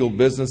 legal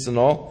business and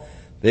all,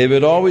 they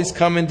would always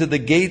come into the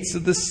gates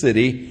of the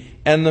city,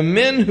 and the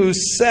men who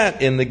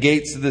sat in the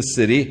gates of the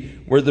city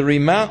were the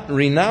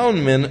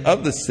renowned men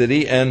of the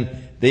city, and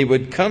they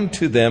would come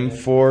to them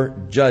for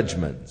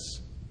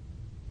judgments.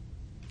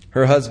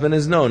 Her husband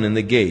is known in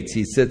the gates.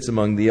 He sits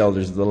among the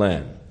elders of the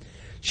land.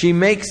 She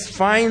makes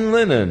fine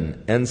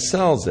linen and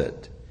sells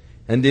it,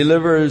 and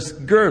delivers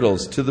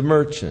girdles to the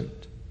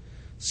merchant.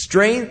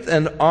 Strength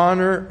and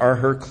honor are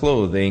her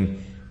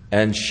clothing,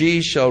 and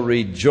she shall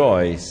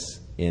rejoice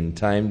in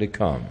time to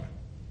come.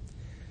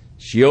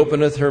 She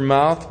openeth her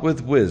mouth with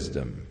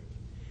wisdom,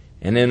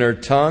 and in her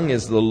tongue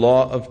is the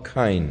law of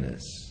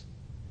kindness.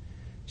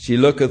 She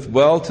looketh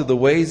well to the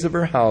ways of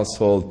her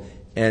household,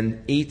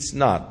 and eats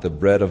not the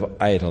bread of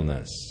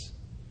idleness.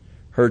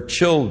 Her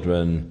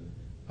children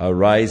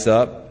arise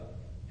up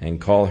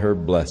and call her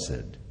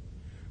blessed.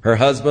 Her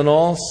husband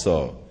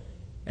also,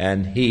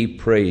 and he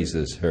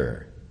praises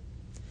her.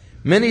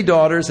 Many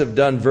daughters have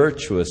done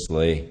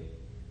virtuously,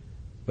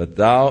 but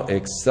thou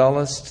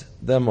excellest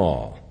them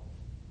all.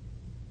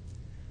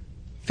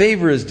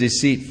 Favor is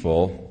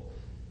deceitful,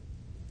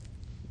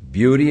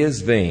 beauty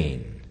is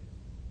vain,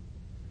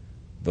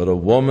 but a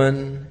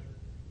woman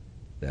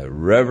that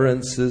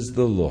reverences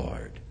the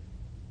Lord,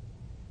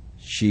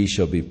 she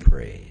shall be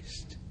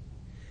praised.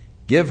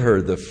 Give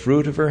her the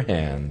fruit of her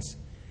hands,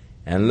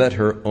 and let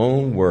her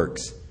own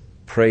works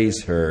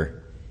praise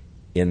her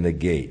in the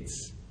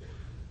gates.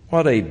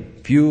 What a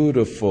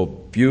beautiful,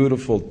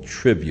 beautiful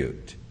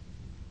tribute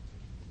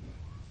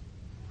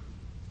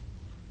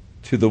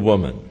to the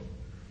woman,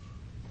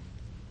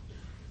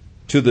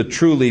 to the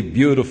truly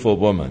beautiful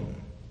woman,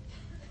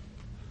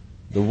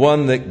 the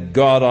one that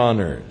God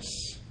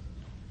honors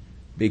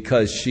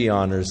because she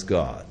honors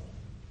God.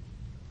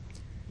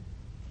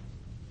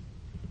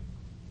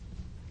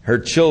 Her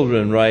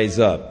children rise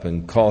up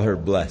and call her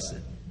blessed.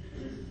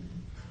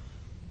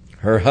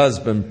 Her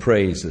husband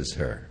praises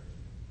her.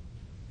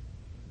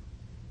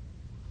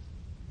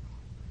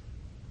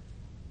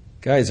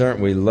 Guys, aren't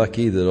we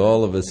lucky that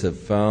all of us have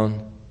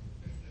found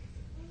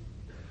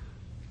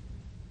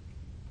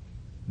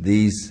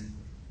these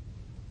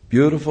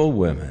beautiful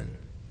women?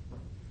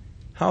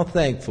 How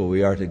thankful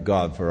we are to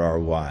God for our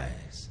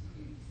wives.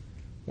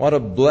 What a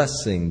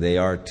blessing they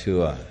are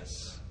to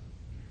us.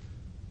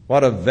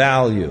 What a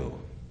value.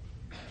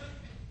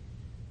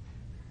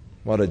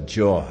 What a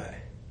joy.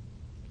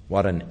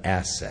 What an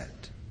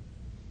asset.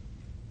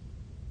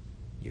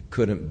 You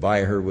couldn't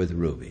buy her with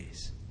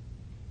rubies.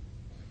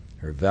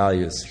 Her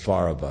value is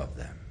far above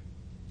them.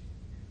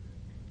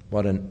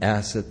 What an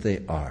asset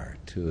they are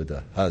to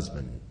the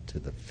husband, to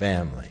the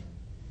family,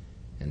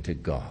 and to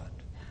God.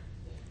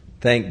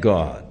 Thank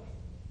God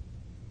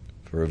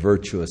for a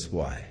virtuous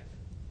wife.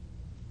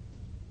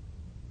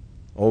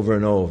 Over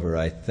and over,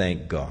 I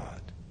thank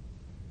God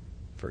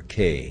for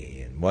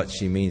Kay and what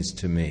she means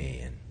to me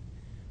and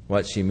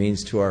what she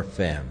means to our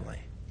family.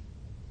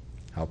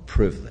 How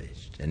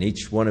privileged. And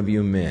each one of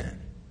you men,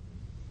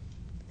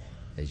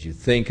 as you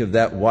think of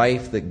that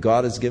wife that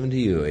God has given to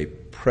you, a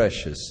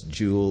precious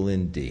jewel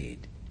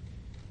indeed.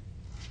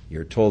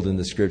 You're told in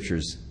the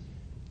Scriptures,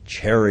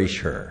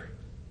 cherish her,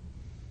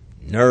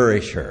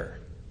 nourish her,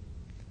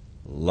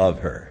 love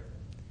her,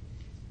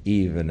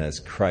 even as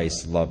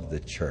Christ loved the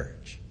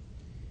church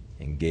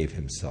and gave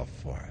himself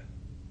for it.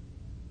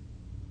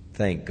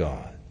 Thank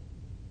God.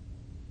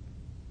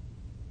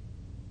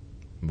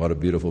 What a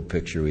beautiful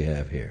picture we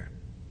have here.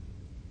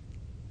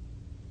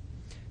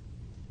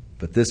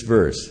 But this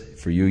verse,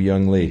 for you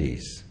young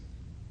ladies,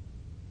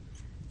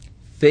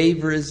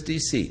 favor is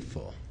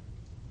deceitful.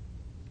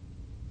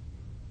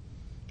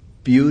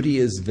 Beauty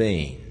is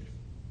vain.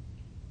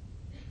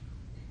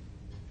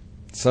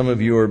 Some of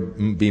you are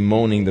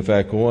bemoaning the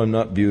fact, oh, I'm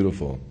not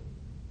beautiful.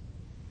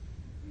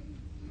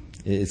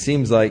 It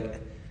seems like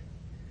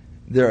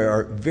there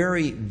are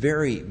very,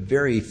 very,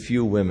 very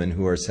few women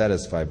who are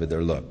satisfied with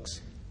their looks.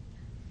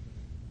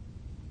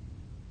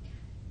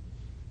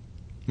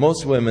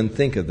 Most women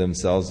think of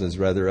themselves as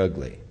rather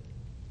ugly.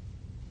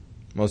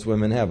 Most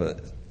women have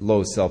a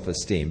low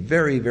self-esteem.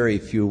 Very, very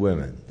few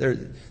women.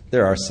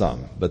 There are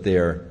some, but they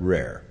are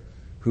rare,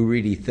 who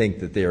really think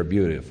that they are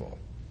beautiful.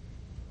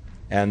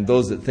 And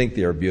those that think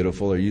they are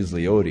beautiful are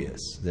usually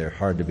odious. They're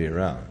hard to be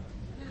around.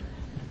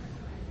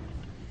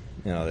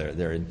 You know,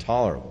 they're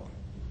intolerable.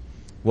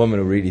 Woman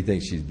who really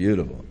thinks she's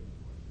beautiful,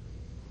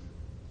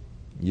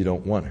 you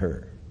don't want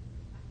her.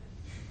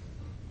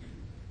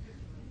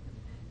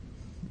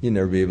 You'll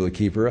never be able to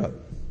keep her up.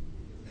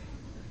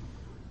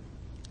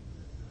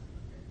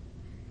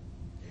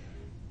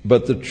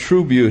 But the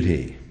true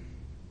beauty.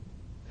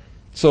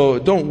 So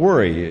don't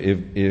worry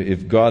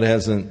if God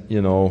hasn't,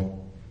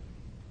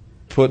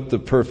 put the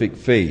perfect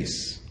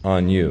face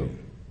on you.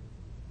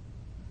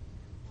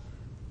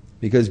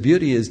 Because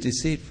beauty is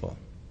deceitful.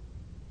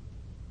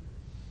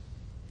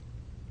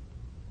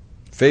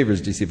 Favor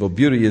is deceitful.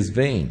 Beauty is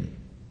vain.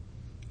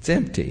 It's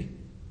empty.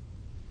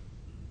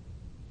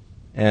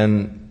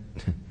 And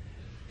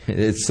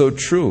it's so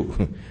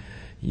true.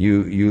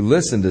 You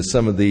listen to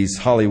some of these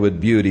Hollywood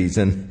beauties,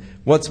 and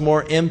what's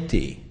more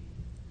empty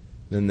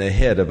than the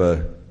head of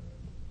a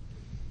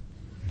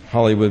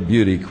Hollywood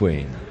beauty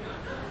queen?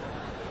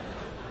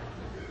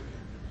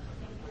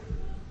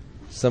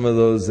 Some of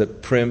those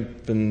that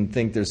primp and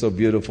think they're so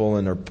beautiful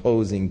and are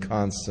posing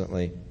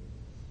constantly.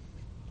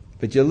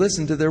 But you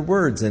listen to their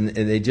words and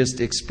they just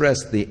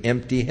express the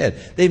empty head.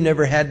 They've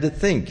never had to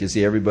think. You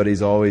see,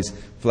 everybody's always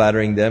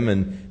flattering them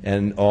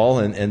and all,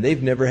 and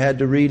they've never had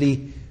to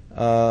really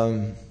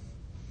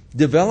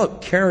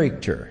develop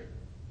character.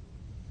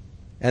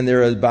 And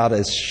they're about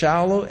as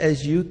shallow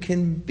as you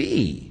can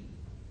be.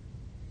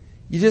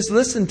 You just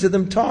listen to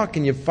them talk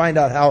and you find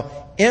out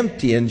how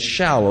empty and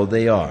shallow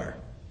they are.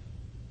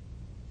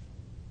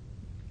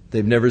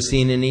 They've never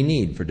seen any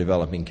need for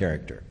developing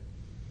character.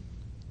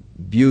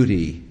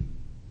 Beauty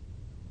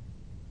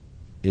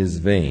is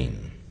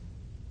vain.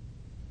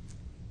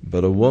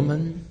 But a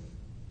woman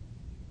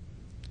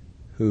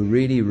who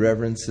really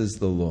reverences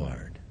the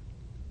Lord,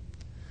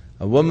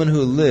 a woman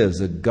who lives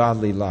a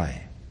godly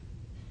life,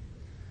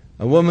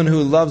 a woman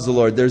who loves the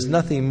Lord, there's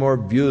nothing more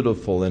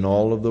beautiful in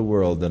all of the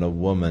world than a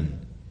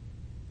woman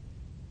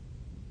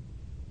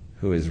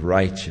who is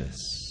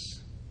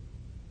righteous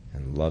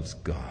and loves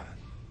God.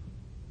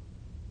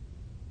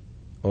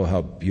 Oh,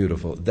 how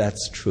beautiful.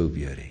 That's true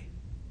beauty.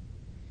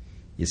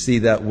 You see,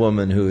 that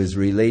woman who is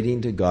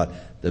relating to God,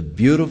 the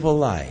beautiful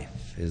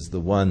life is the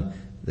one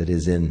that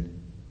is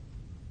in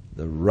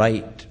the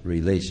right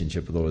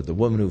relationship with the Lord. The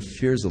woman who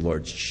fears the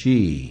Lord,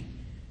 she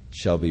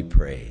shall be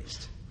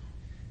praised.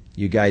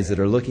 You guys that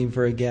are looking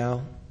for a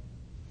gal,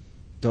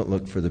 don't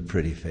look for the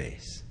pretty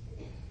face.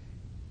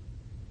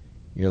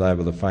 You're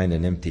liable to find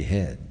an empty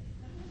head.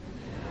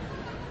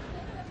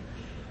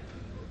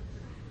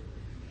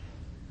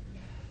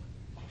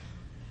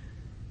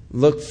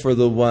 Look for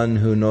the one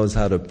who knows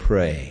how to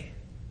pray.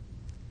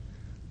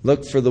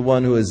 Look for the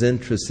one who is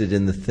interested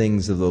in the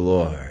things of the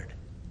Lord.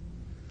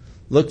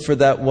 Look for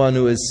that one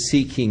who is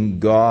seeking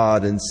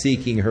God and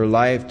seeking her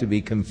life to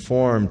be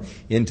conformed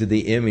into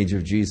the image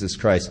of Jesus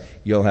Christ.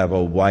 You'll have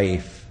a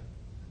wife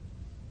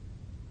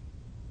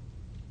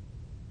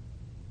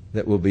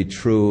that will be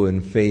true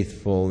and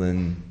faithful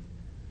and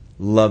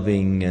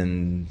loving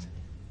and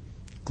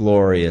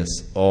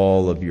glorious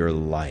all of your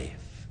life.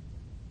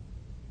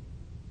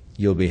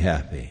 You'll be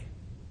happy.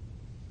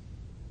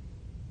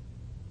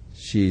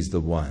 She's the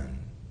one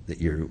that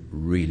you're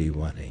really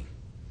wanting.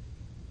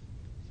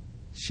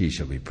 She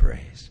shall be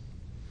praised.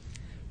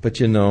 But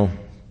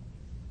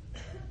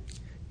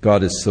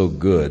God is so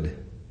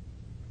good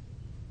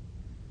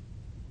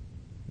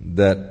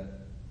that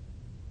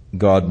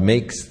God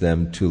makes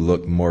them to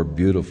look more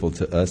beautiful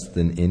to us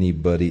than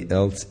anybody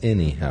else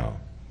anyhow.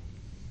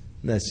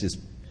 And that's just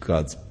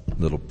God's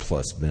little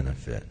plus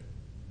benefit.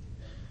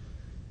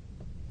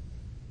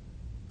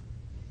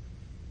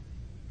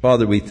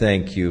 Father, we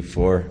thank you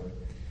for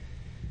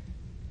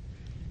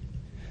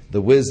the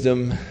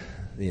wisdom,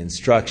 the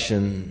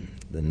instruction,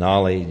 the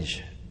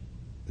knowledge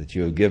that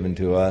you have given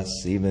to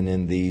us, even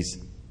in these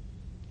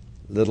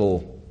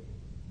little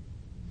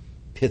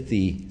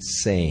pithy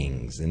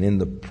sayings and in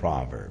the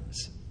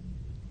Proverbs.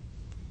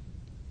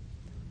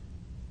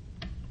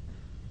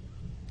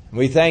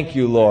 We thank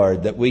you,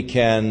 Lord, that we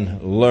can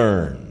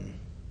learn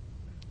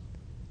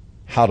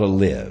how to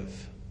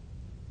live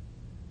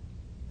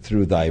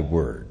through thy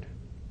word,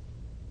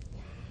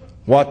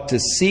 what to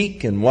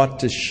seek and what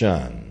to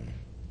shun.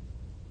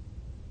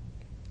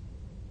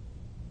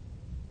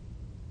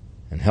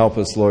 And help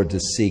us, Lord, to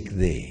seek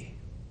thee,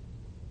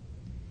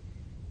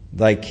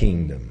 thy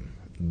kingdom,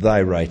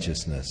 thy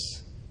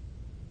righteousness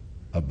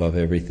above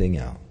everything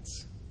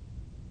else.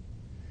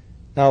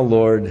 Now,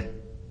 Lord,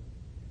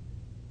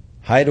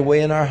 hide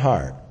away in our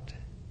heart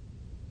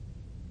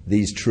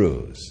these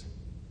truths,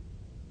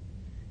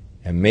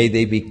 and may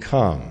they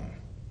become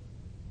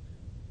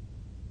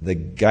the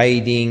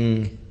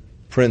guiding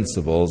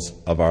principles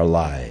of our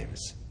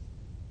lives.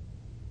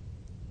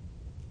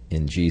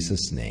 In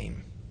Jesus'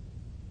 name,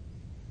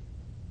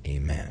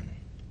 amen.